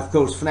phonetics, of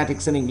course,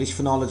 phonetics and English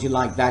phonology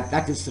like that.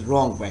 That is the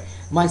wrong way.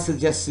 My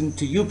suggestion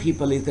to you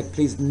people is that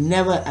please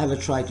never ever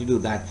try to do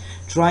that.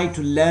 Try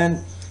to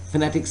learn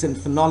phonetics and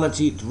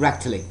phonology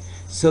directly.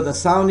 So the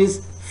sound is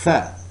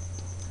th,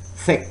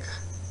 thick,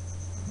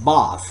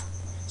 bath.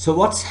 So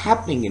what's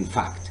happening in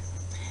fact?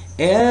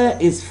 Air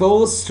is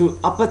forced through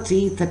upper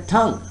teeth and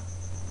tongue.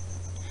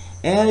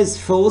 Air is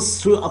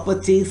forced through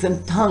upper teeth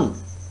and tongue.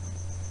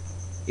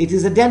 It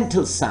is a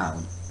dental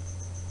sound.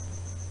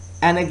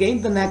 And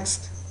again the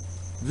next,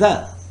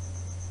 the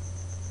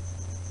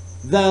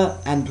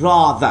and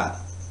rather,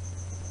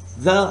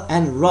 the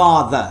and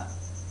rather,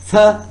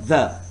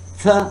 the.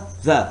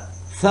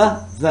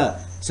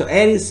 So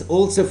air is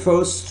also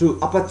forced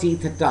through upper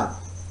teeth and tongue.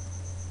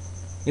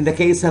 In the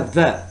case of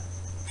the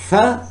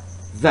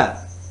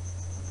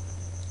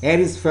air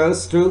is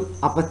forced through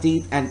upper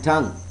teeth and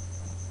tongue.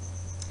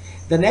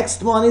 The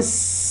next one is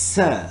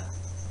sir.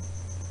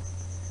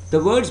 The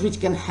words which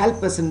can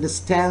help us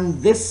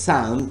understand this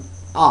sound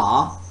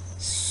are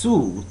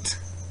suit,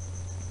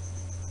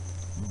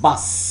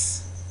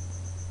 bus.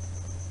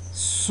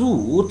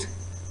 Suit,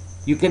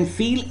 you can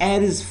feel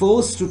air is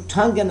forced through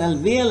tongue and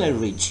alveolar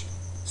ridge.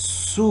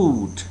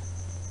 Suit,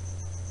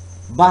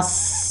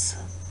 bus,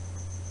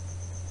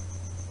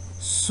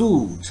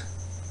 suit,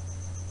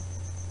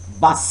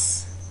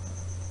 bus.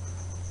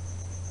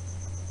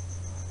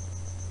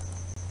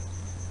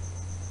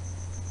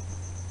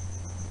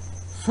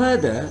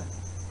 Further,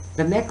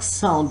 the next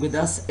sound with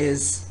us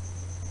is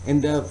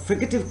in the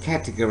fricative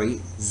category,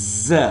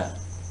 z.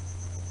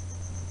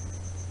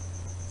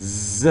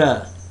 Z.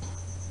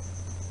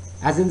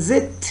 As in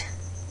zit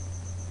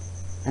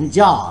and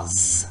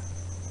jazz.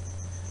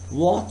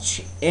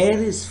 Watch, air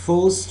is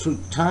forced through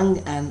tongue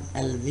and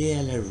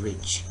alveolar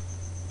ridge.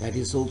 That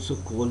is also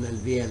called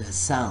alveolar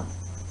sound.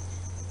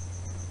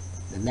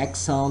 The next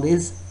sound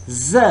is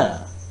z.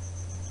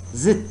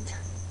 Zit,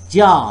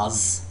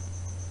 jazz.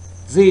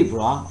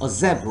 Zebra or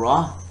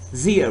zebra,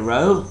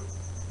 zero.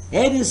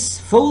 Air is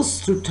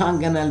forced through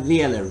tongue and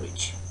alveolar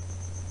ridge.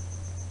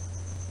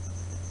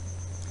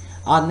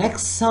 Our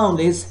next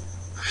sound is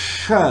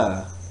sh.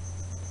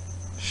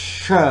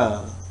 Sh.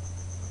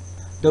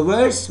 The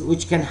words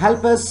which can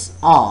help us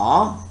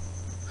are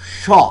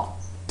short,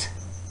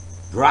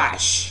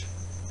 brush.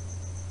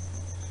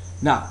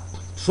 Now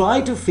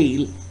try to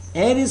feel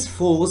air is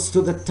forced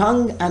to the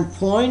tongue and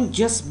point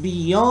just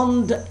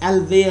beyond the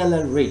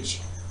alveolar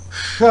ridge.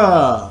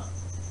 Sure,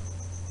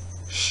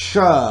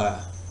 sure,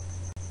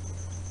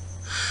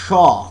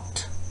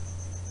 short,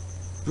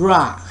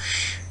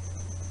 brush.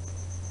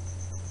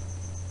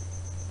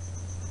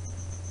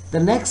 The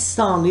next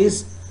sound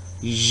is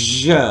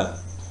j.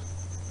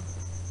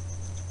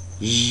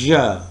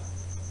 J.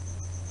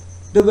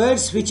 The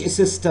words which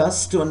assist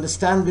us to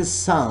understand this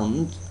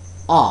sound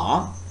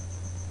are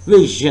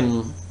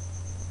vision,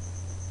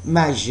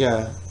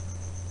 measure,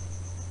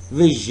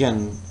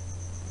 vision,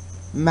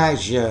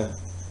 measure.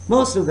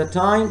 Most of the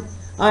time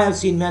I have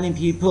seen many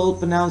people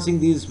pronouncing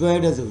these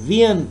words as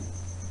vian,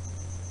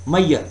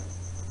 maya.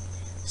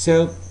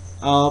 So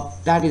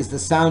that is the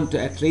sound,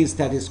 at least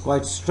that is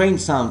quite strange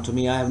sound to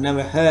me. I have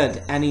never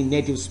heard any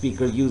native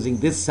speaker using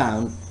this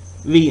sound,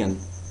 vian,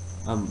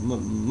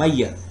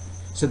 maya.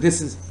 So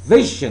this is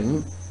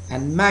vision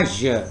and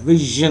measure,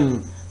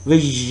 vision,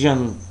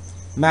 vision,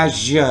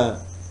 measure.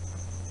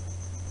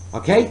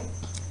 Okay,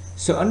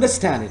 so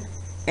understand it.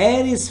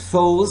 Air is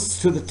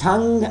forced to the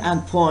tongue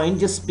and point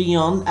just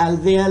beyond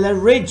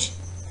alveolar ridge.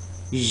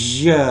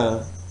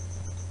 Je,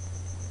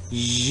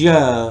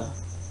 je,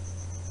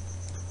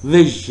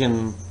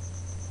 vision,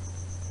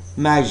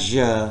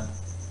 measure.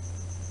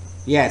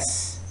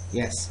 Yes,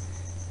 yes.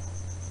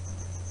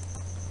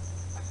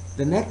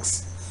 The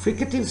next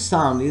fricative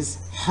sound is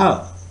h.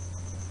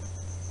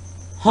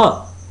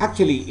 H.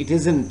 Actually, it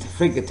isn't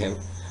fricative,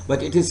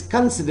 but it is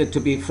considered to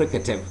be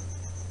fricative.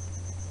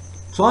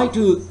 Try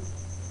to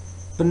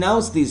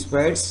pronounce these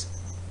words: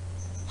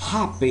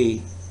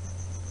 happy,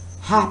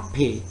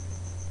 happy,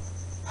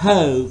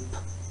 hope,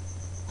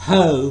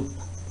 hope,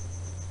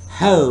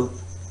 hope.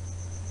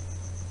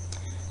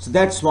 So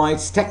that's why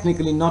it's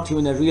technically not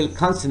even a real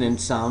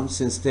consonant sound,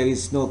 since there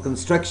is no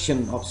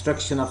constriction,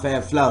 obstruction of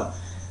airflow.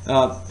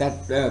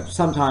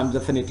 Sometimes the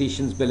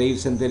phoneticians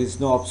believe, and there is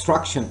no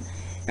obstruction,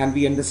 and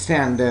we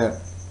understand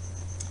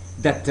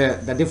that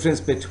the difference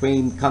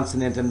between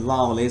consonant and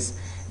vowel is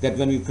that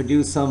when we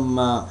produce some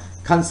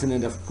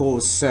consonant, of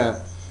course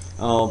there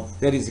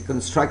is a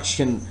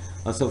construction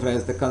so far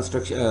as the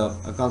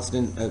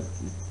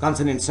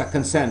consonants are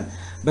concerned,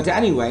 but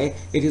anyway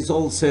it is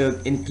also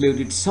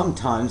included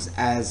sometimes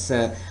as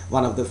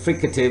one of the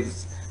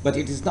fricatives, but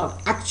it is not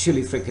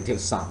actually fricative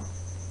sound.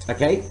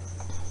 Okay,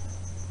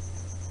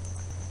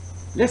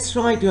 let's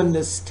try to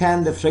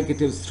understand the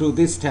fricatives through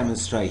this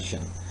demonstration.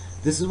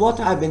 This is what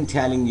I've been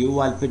telling you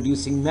while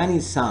producing many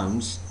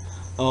sounds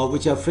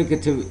which are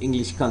fricative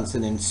English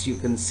consonants. You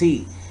can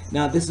see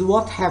now this is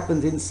what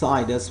happens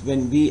inside us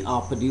when we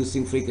are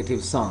producing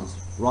fricative sounds,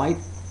 right?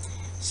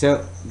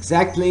 So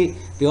exactly,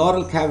 the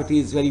oral cavity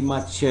is very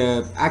much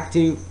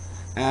active,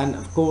 and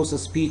of course the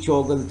speech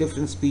organs,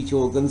 different speech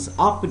organs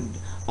are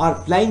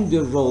playing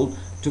their role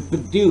to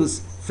produce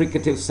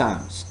fricative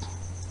sounds.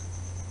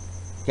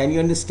 Can you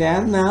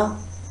understand now?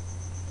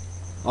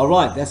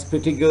 Alright, that's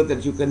pretty good,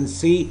 that you can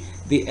see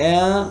the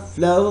air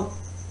flow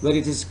where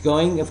it is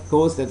going. Of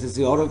course, that is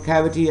the oral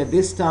cavity. At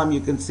this time you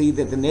can see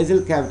that the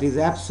nasal cavity is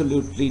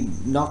absolutely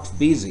not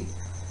busy.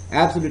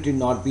 Absolutely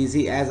not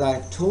busy. As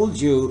I've told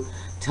you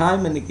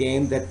time and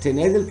again, that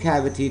nasal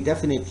cavity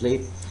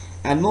definitely,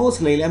 and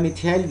mostly, let me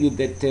tell you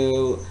that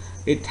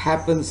it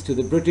happens to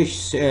the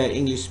British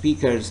English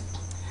speakers.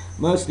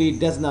 Mostly it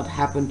does not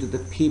happen to the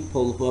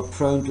people who are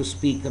prone to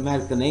speak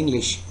American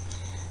English,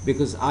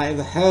 because I've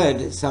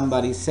heard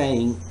somebody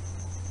saying,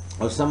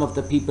 or some of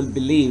the people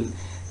believe,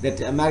 that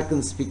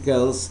American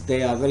speakers,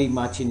 they are very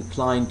much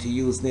inclined to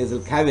use nasal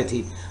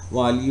cavity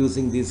while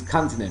using these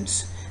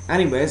consonants.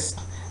 Anyways,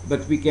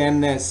 but we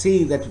can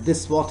see that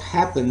this what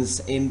happens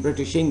in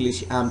British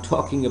English. I'm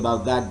talking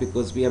about that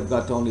because we have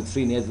got only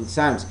 3 nasal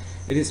sounds.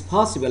 It is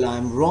possible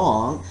I'm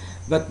wrong,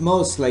 but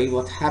mostly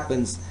what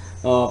happens,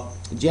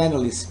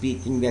 generally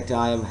speaking, that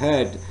I have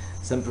heard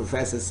some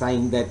professors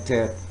saying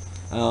that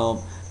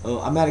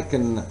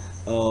American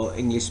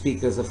English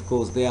speakers, of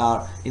course, they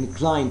are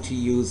inclined to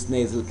use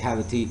nasal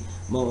cavity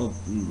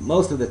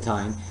most of the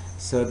time,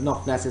 so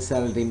not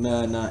necessarily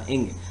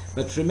ing.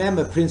 But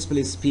remember,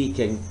 principally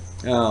speaking,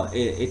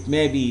 it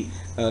may be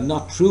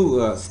not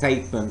true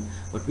statement,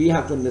 but we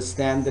have to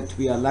understand that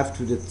we are left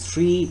with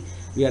three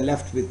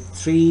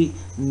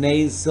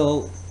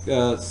nasal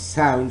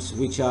sounds,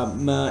 which are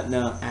m, n,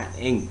 and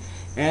ing.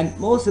 And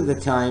most of the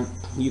time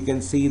you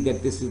can see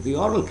that this is the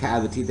oral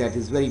cavity that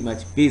is very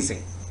much busy,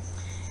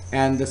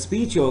 and the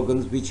speech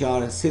organs which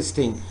are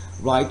assisting,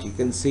 right? You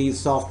can see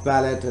soft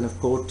palate, and of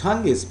course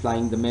tongue is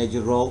playing the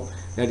major role.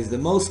 That is the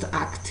most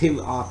active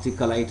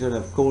articulator.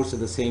 Of course, at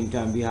the same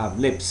time we have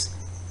lips.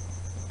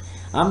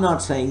 I'm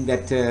not saying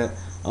that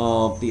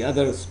the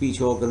other speech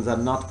organs are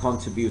not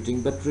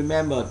contributing, but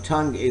remember,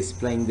 tongue is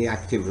playing the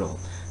active role.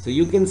 So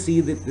you can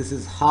see that this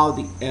is how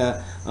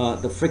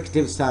the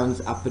fricative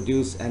sounds are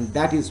produced, and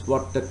that is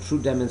what the true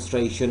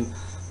demonstration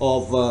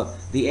of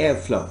the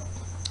airflow.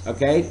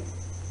 Okay,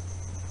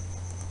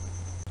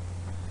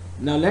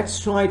 now let's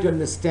try to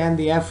understand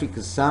the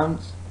affricate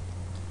sounds.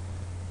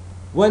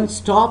 When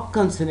stop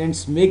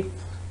consonants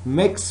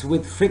mix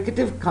with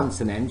fricative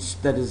consonants,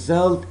 the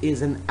result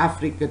is an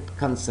affricate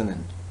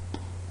consonant.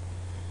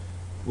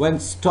 When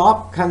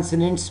stop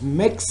consonants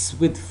mix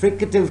with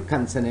fricative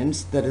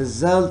consonants, the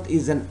result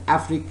is an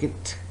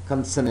affricate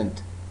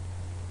consonant.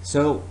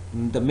 So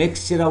the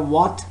mixture of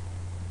what?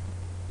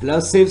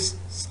 Plosives,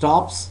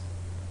 stops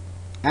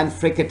and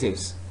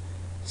fricatives.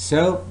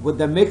 So with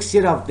the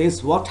mixture of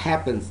this, what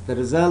happens? The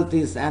result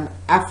is an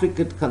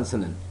affricate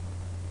consonant.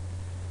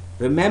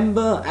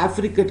 Remember,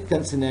 affricate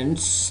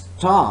consonants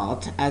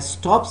start as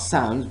stop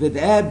sounds with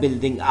air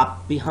building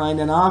up behind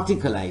an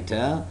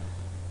articulator,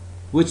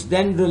 which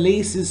then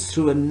releases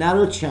through a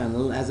narrow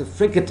channel as a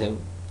fricative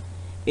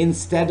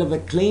instead of a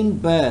clean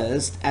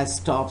burst as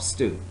stops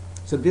do.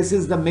 So this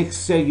is the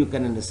mixture you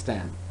can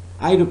understand.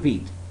 I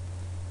repeat,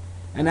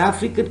 an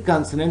affricate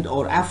consonant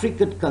or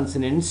affricate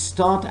consonants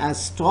start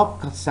as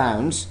stop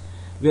sounds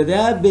with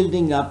air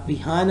building up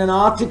behind an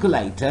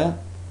articulator.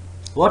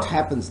 What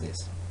happens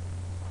this?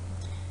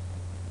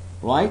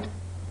 Right?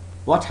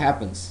 What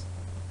happens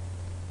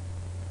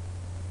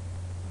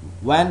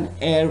when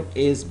air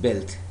is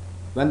built?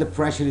 When the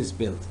pressure is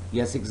built?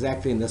 Yes,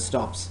 exactly, in the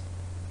stops,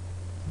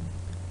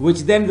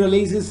 which then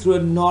releases through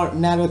a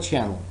narrow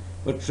channel.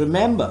 But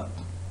remember,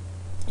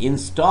 in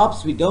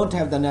stops we don't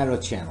have the narrow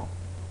channel.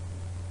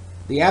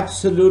 The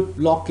absolute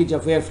blockage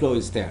of airflow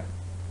is there.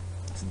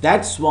 So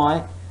that's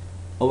why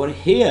over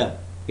here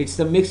it's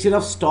the mixture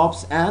of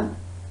stops and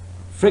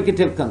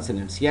fricative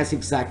consonants. Yes,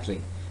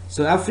 exactly.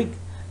 So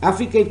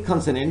affricate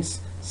consonants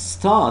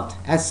start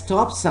as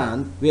stop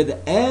sound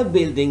with air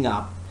building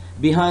up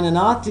behind an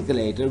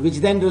articulator, which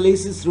then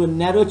releases through a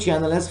narrow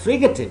channel as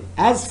fricative,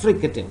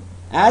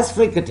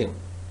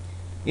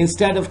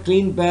 instead of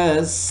clean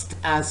burst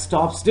as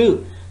stops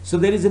do. So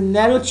there is a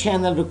narrow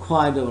channel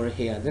required over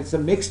here. That's a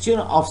mixture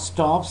of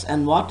stops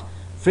and what?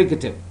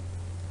 Fricative.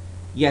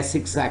 Yes,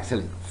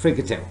 exactly,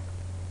 fricative.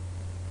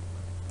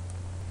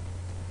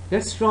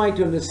 Let's try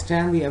to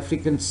understand the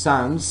African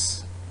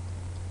sounds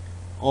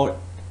or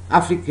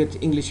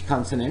affricate English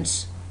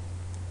consonants,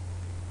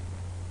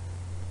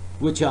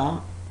 which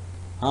are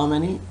how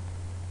many?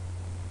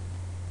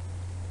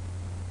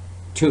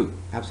 2.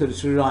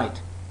 Absolutely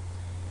right.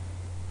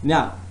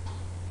 Now,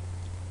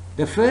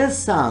 the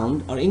first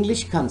sound or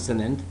English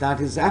consonant,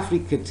 that is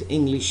affricate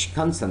English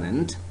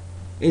consonant,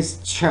 is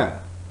ch.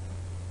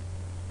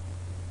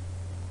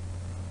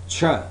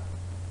 Ch.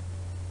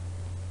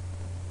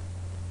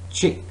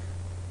 Chick.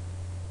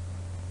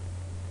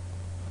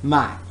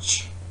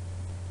 Match.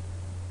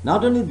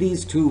 Not only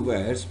these 2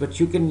 words,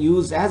 but you can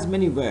use as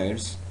many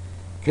words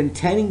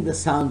containing the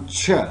sound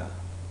ch.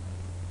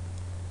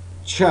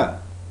 Ch.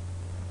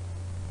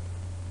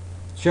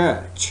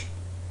 Church.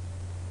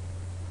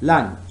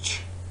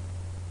 Lunch.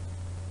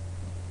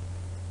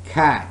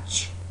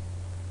 Catch.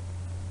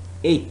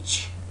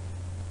 Itch.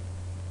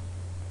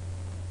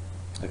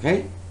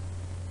 Okay?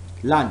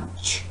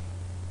 Lunch.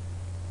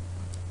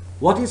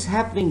 What is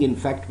happening in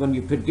fact when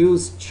you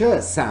produce ch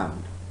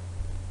sound?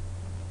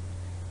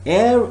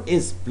 Air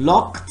is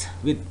blocked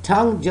with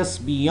tongue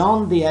just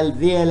beyond the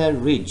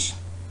alveolar ridge,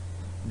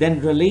 then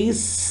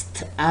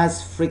released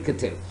as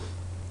fricative.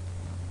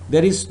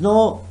 There is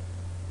no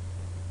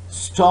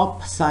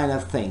stop sign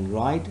of thing,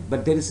 right?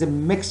 But there is a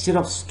mixture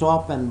of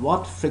stop and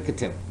what?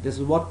 Fricative. This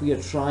is what we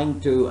are trying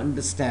to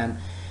understand.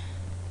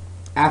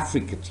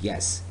 Affricate,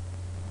 yes.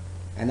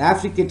 An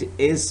affricate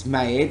is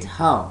made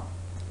how?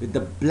 With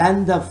the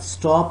blend of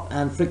stop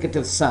and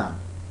fricative sound.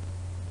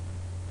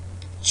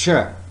 Ch.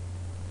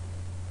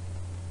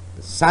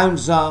 The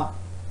sounds are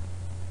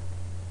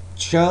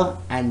ch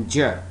and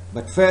j.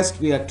 But first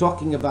we are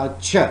talking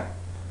about ch.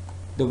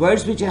 The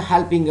words which are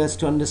helping us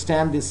to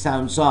understand these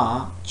sounds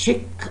are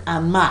chick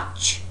and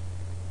match.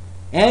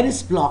 Air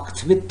is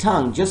blocked with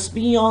tongue just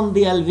beyond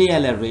the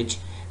alveolar ridge,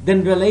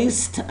 then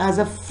released as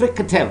a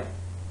fricative.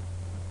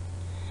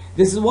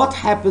 This is what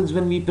happens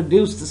when we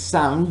produce the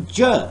sound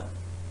j.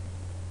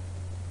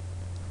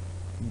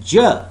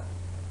 J,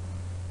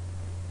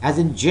 as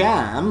in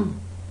jam,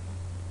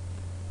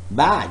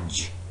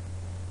 badge,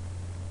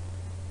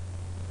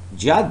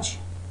 judge,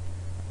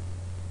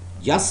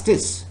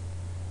 justice,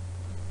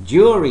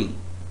 jury,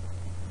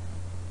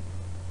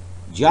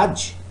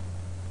 judge.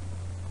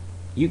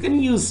 You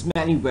can use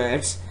many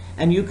words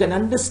and you can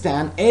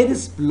understand air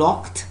is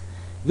blocked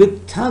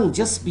with tongue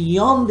just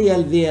beyond the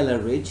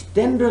alveolar ridge,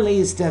 then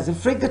released as a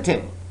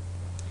fricative.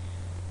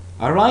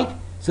 Alright,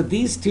 so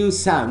these 2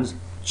 sounds,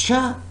 ch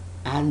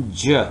and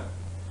j.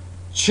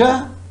 Ch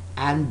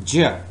and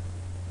j.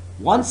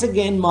 Once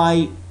again,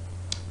 my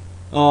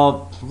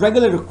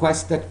regular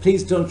request that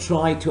please don't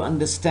try to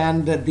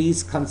understand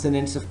these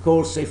consonants. Of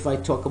course, if I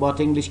talk about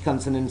English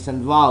consonants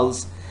and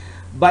vowels,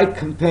 by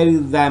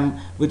comparing them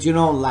with your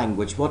own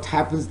language, what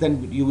happens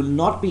then? You will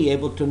not be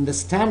able to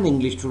understand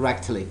English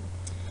directly.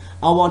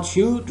 I want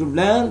you to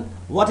learn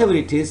whatever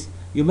it is.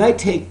 You may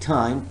take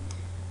time.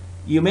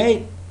 You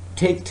may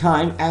take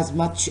time as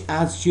much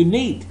as you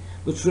need.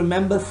 But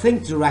remember,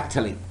 think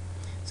directly.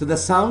 So the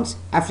sounds,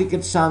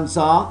 affricate sounds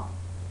are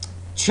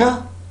ch,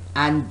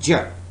 and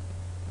j.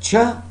 Ch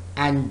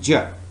and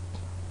j.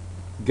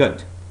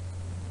 Good.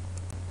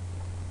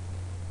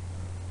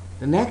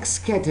 The next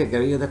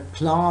category, the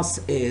class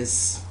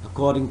is,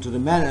 according to the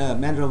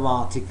manner of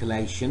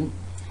articulation,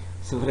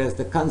 so far as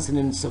the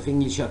consonants of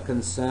English are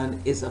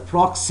concerned, is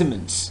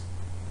approximants.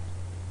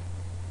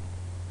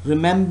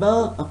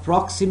 Remember,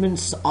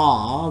 approximants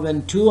are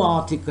when two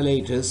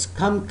articulators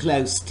come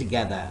close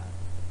together,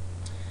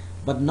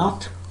 but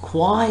not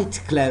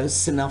quite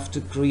close enough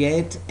to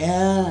create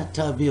air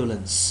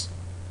turbulence.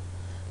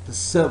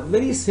 This is a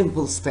very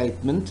simple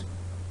statement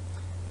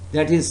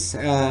that is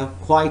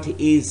quite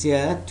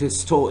easier to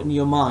store in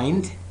your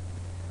mind,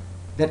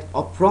 that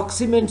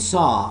approximants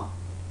are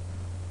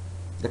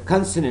the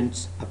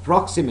consonants,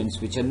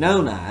 approximants, which are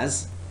known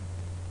as,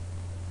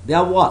 they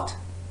are what?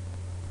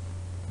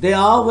 They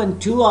are when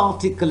two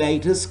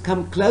articulators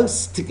come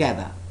close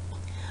together.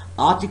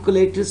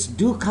 Articulators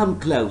do come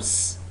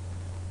close,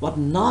 but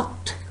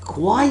not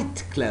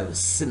quite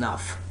close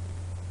enough.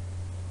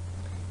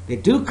 They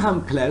do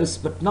come close,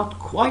 but not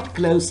quite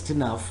close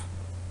enough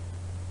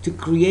to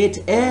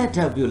create air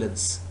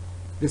turbulence.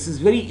 This is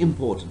very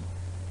important.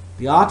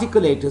 The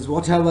articulators,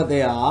 whatever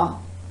they are,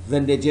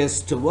 when they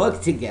just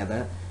work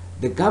together,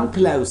 they come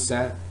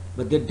closer,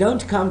 but they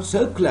don't come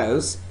so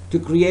close to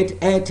create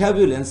air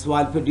turbulence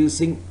while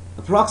producing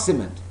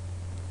approximant.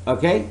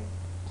 Okay?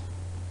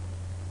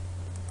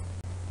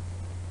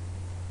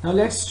 Now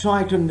let's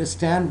try to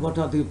understand what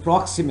are the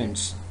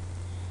approximants.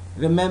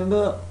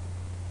 Remember,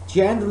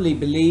 generally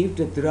believed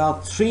that there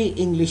are three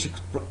English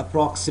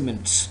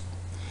approximants.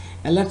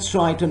 And let's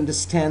try to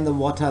understand them.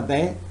 What are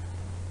they?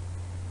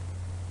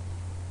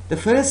 The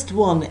first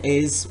one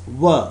is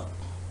were.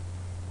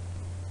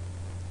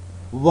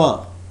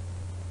 Were.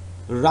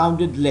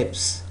 Rounded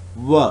lips.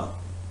 Were.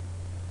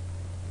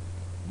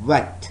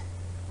 Wet.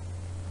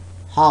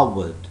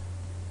 Harvard.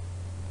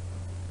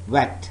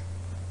 Wet.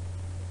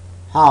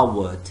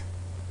 Harvard.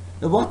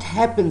 Now what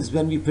happens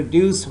when we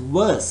produce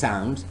were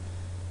sound?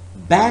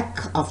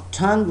 Back of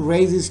tongue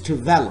raises to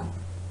vellum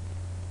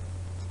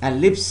and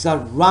lips are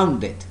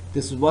rounded.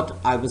 This is what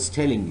I was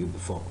telling you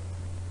before.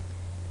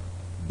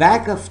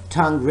 Back of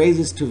tongue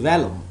raises to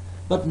vellum,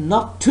 but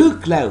not too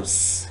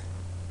close.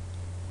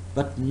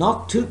 But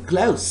not too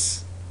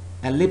close.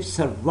 And lips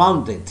are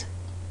rounded.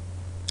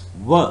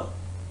 Were.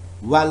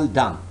 Well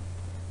done.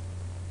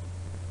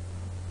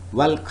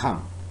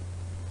 Welcome.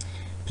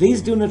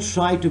 Please do not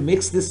try to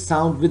mix this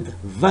sound with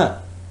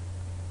v.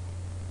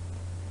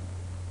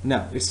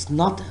 No, it's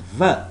not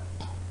v.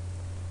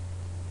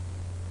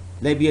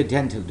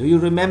 Labiodental. Do you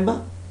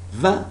remember?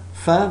 V,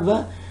 f,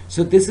 v.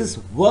 So this is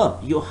were.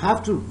 You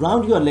have to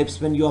round your lips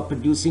when you are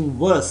producing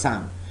were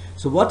sound.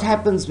 So what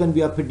happens when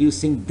we are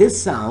producing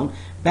this sound?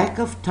 Back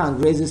of tongue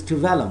raises to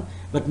vellum,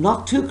 but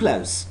not too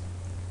close.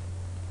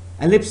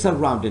 And lips are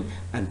rounded.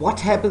 And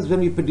what happens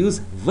when we produce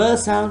v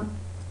sound?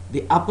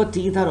 The upper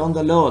teeth are on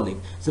the lower lip.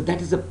 So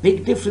that is a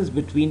big difference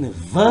between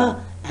v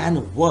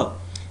and were.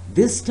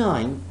 This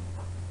time,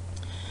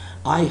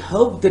 I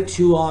hope that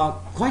you are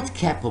quite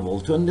capable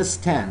to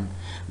understand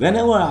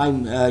whenever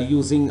I'm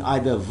using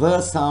either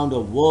ver sound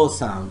or were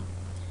sound,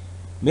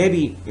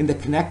 maybe in the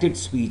connected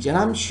speech, and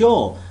I'm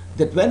sure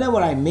that whenever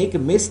I make a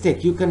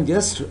mistake, you can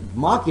just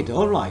mark it.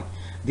 All right,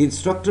 the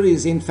instructor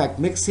is in fact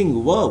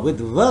mixing were with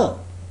ver,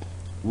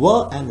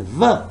 were and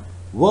ver,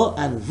 were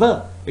and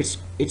ver.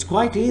 It's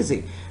quite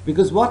easy,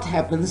 because what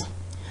happens,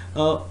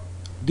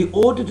 the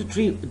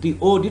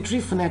auditory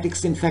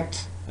phonetics in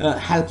fact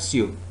helps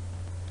you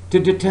to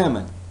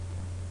determine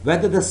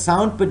whether the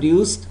sound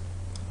produced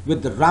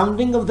with the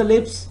rounding of the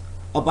lips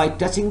or by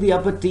touching the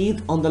upper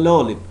teeth on the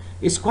lower lip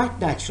is quite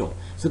natural.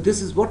 So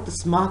this is what the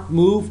smart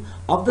move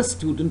of the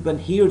student when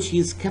he or she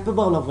is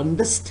capable of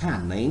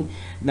understanding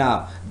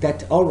now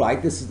that, all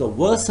right, this is the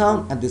were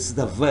sound and this is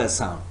the ver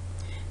sound.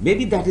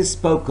 Maybe that is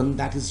spoken,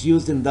 that is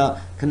used in the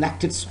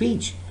connected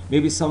speech.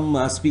 Maybe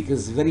some speaker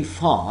is very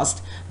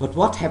fast, but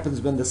what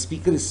happens when the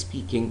speaker is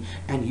speaking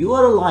and you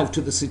are alive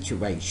to the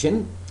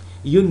situation?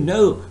 You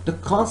know the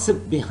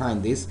concept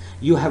behind this.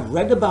 You have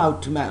read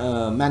about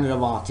manner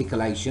of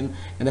articulation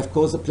and of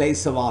course the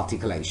place of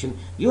articulation.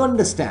 You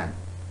understand.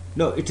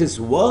 No, it is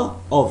were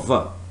or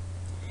ver.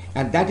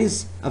 And that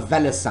is a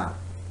vowel sound.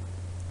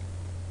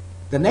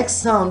 The next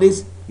sound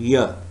is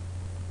y.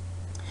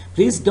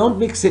 Please don't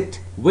mix it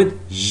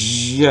with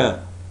j.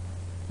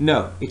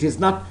 No, it is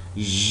not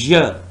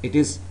j. It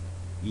is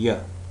y.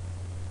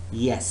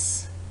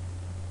 Yes.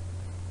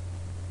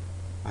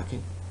 Okay.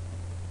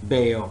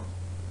 Bayo.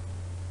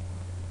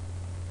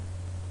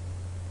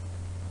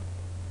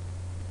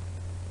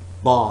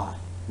 Boy,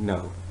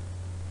 no.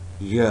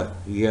 Yeah,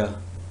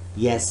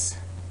 yes,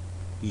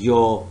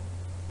 your,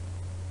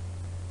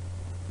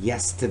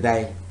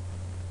 yesterday,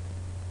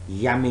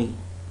 yummy,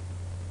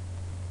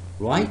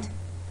 right?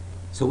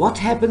 So what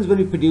happens when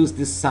we produce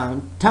this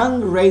sound?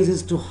 Tongue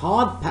raises to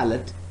hard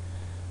palate,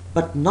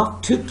 but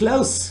not too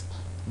close,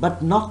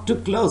 but not too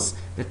close.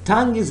 The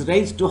tongue is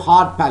raised to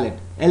hard palate,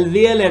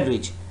 alveolar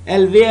ridge,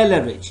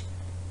 alveolar ridge,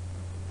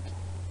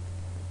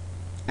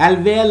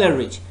 alveolar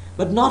ridge.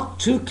 but not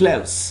too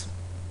close.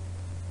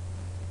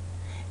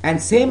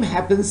 And same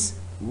happens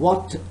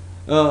what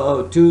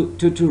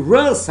to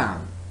r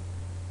sound.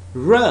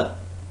 R,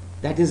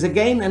 that is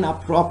again an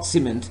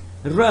approximant.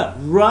 R,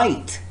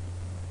 right.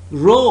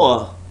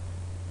 Roar.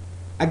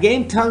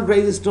 Again tongue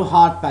raises to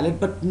hard palate,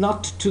 but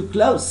not too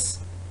close.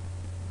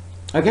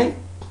 Okay?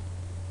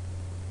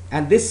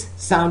 And this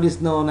sound is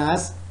known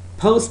as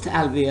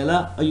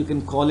post-alveolar, or you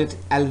can call it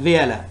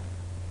alveolar.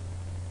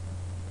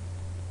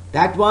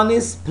 That one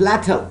is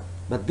plateau,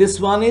 but this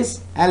one is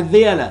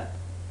alveolar.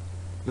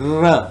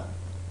 R,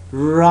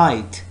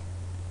 right,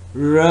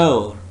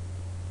 roar.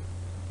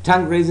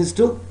 Tongue raises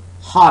to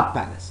hard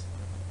palate.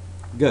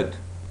 Good.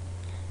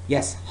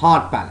 Yes,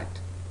 hard palate,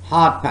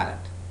 hard palate.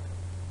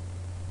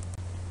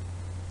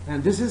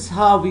 And this is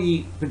how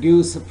we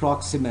produce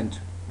approximant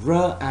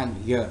r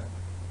and y,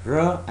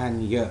 r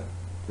and y,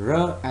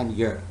 r and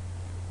y.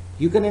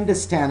 You can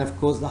understand, of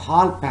course, the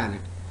hard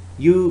palate.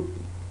 You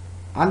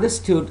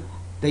understood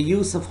the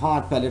use of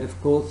hard palate,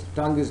 of course,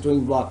 tongue is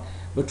doing what?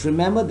 But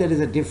remember, there is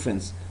a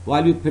difference.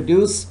 While we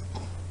produce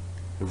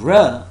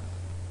r,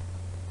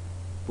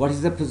 what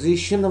is the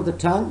position of the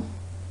tongue?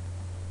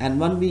 And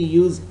when we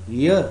use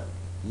y,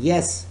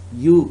 yes,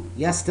 you,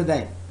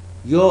 yesterday,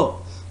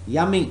 yo,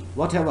 yummy,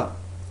 whatever.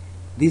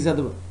 These are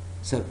the,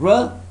 so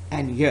r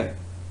and y.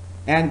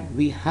 And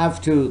we have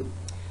to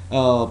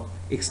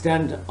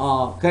extend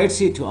our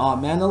courtesy to our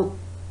manual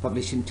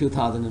published in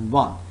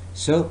 2001.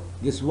 So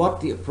this is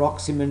what the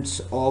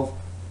approximants of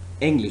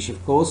English.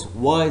 Of course,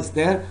 w is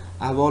there.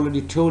 I've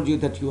already told you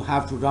that you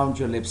have to round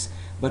your lips,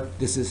 but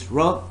this is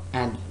r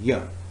and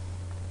y.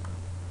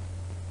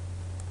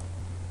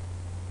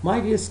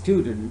 My dear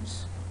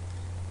students,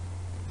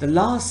 the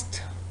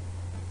last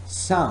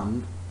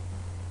sound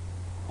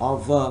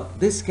of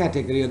this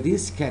category or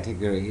these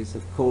categories,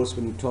 of course,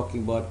 when you're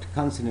talking about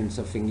consonants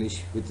of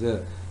English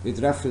with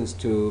reference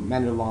to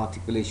manner of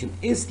articulation,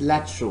 is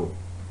lateral.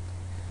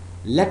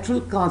 Lateral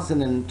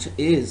consonant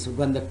is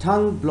when the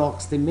tongue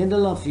blocks the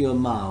middle of your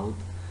mouth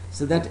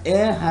so that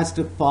air has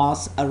to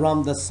pass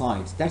around the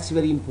sides. That's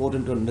very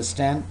important to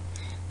understand,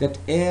 that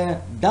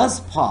air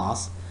does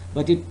pass,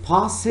 but it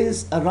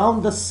passes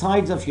around the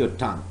sides of your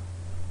tongue.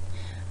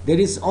 There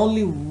is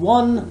only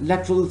one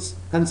lateral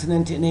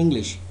consonant in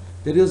English.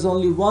 There is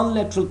only one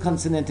lateral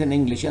consonant in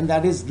English, and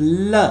that is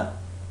L.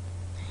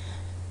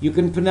 You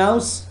can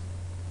pronounce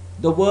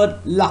the word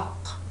luck,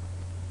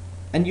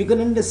 and you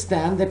can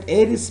understand that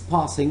air is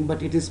passing,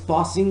 but it is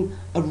passing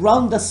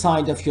around the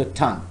side of your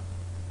tongue.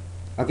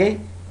 Okay?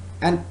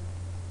 And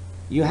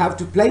you have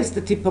to place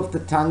the tip of the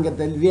tongue at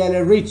the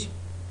alveolar ridge.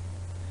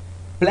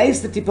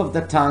 Place the tip of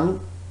the tongue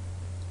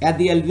at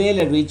the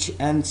alveolar ridge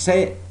and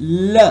say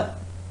L.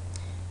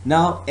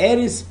 Now air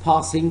is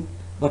passing,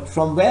 but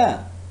from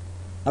where?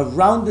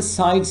 Around the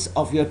sides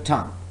of your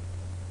tongue.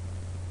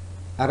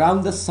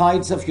 Around the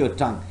sides of your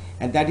tongue.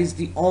 And that is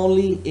the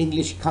only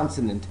English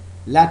consonant,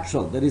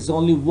 lateral. There is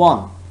only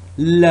one.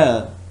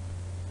 L,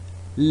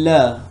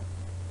 L,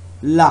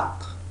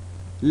 luck,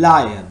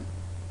 lion,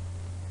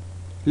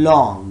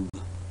 long.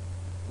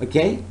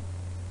 Okay?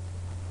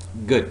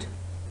 Good.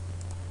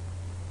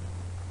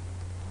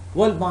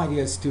 Well, my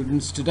dear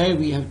students, today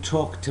we have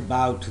talked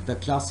about the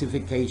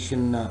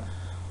classification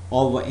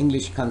of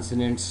English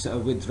consonants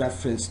with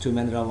reference to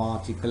manner of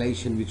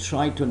articulation. We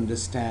try to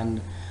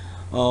understand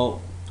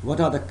what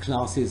are the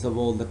classes of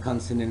all the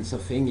consonants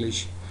of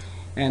English,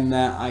 and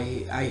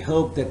I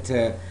hope that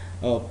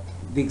the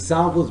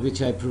examples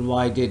which I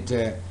provided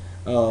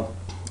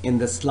in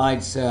the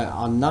slides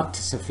are not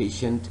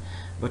sufficient,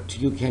 but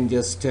you can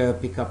just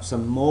pick up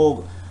some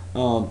more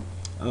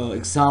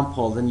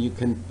examples and you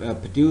can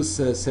produce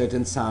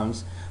certain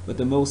sounds. But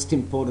the most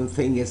important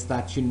thing is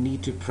that you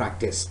need to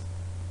practice.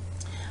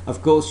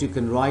 Of course, you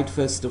can write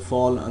first of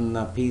all on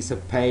a piece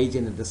of page,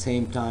 and at the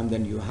same time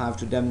then you have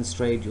to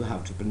demonstrate, you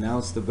have to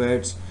pronounce the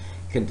words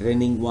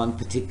containing one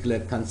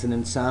particular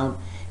consonant sound,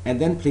 and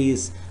then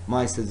please,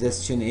 my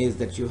suggestion is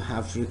that you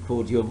have to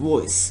record your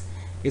voice.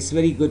 It's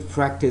very good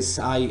practice.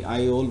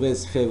 I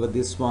always favor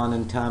this one,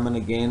 and time and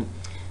again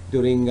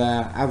during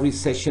every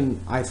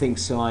session I think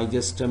so. I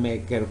just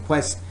make a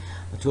request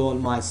to all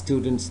my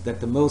students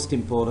that the most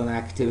important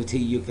activity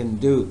you can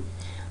do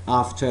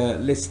after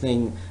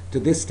listening to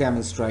this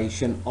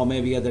demonstration or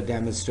maybe other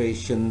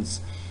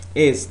demonstrations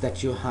is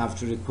that you have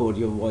to record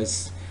your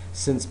voice,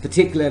 since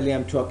particularly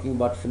I'm talking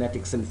about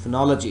phonetics and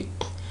phonology,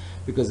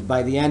 because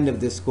by the end of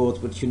this course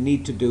what you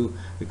need to do,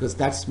 because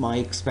that's my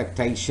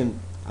expectation,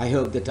 I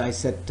hope that I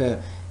set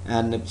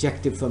an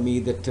objective for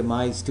me that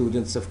my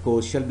students of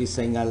course shall be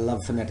saying I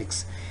love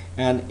phonetics,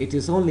 and it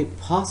is only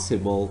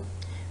possible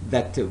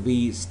that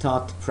we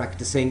start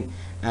practicing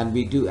and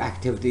we do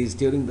activities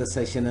during the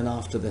session and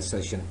after the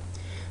session.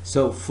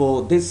 So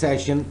for this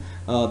session,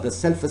 the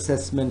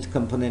self-assessment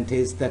component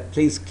is that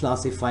please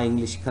classify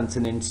English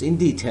consonants in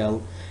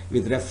detail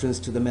with reference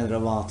to the manner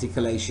of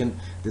articulation.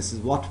 This is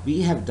what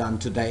we have done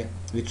today.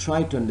 We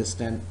try to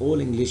understand all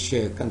English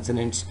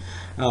consonants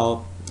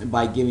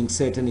by giving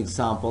certain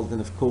examples, and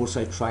of course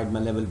I tried my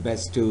level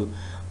best to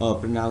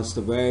pronounce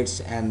the words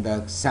and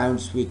the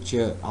sounds which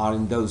are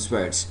in those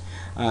words,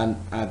 and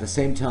at the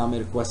same time I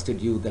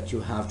requested you that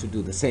you have to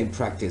do the same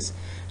practice.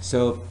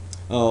 So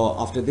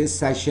after this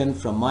session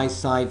from my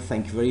side,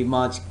 thank you very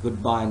much,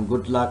 goodbye and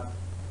good luck,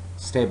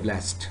 stay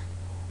blessed.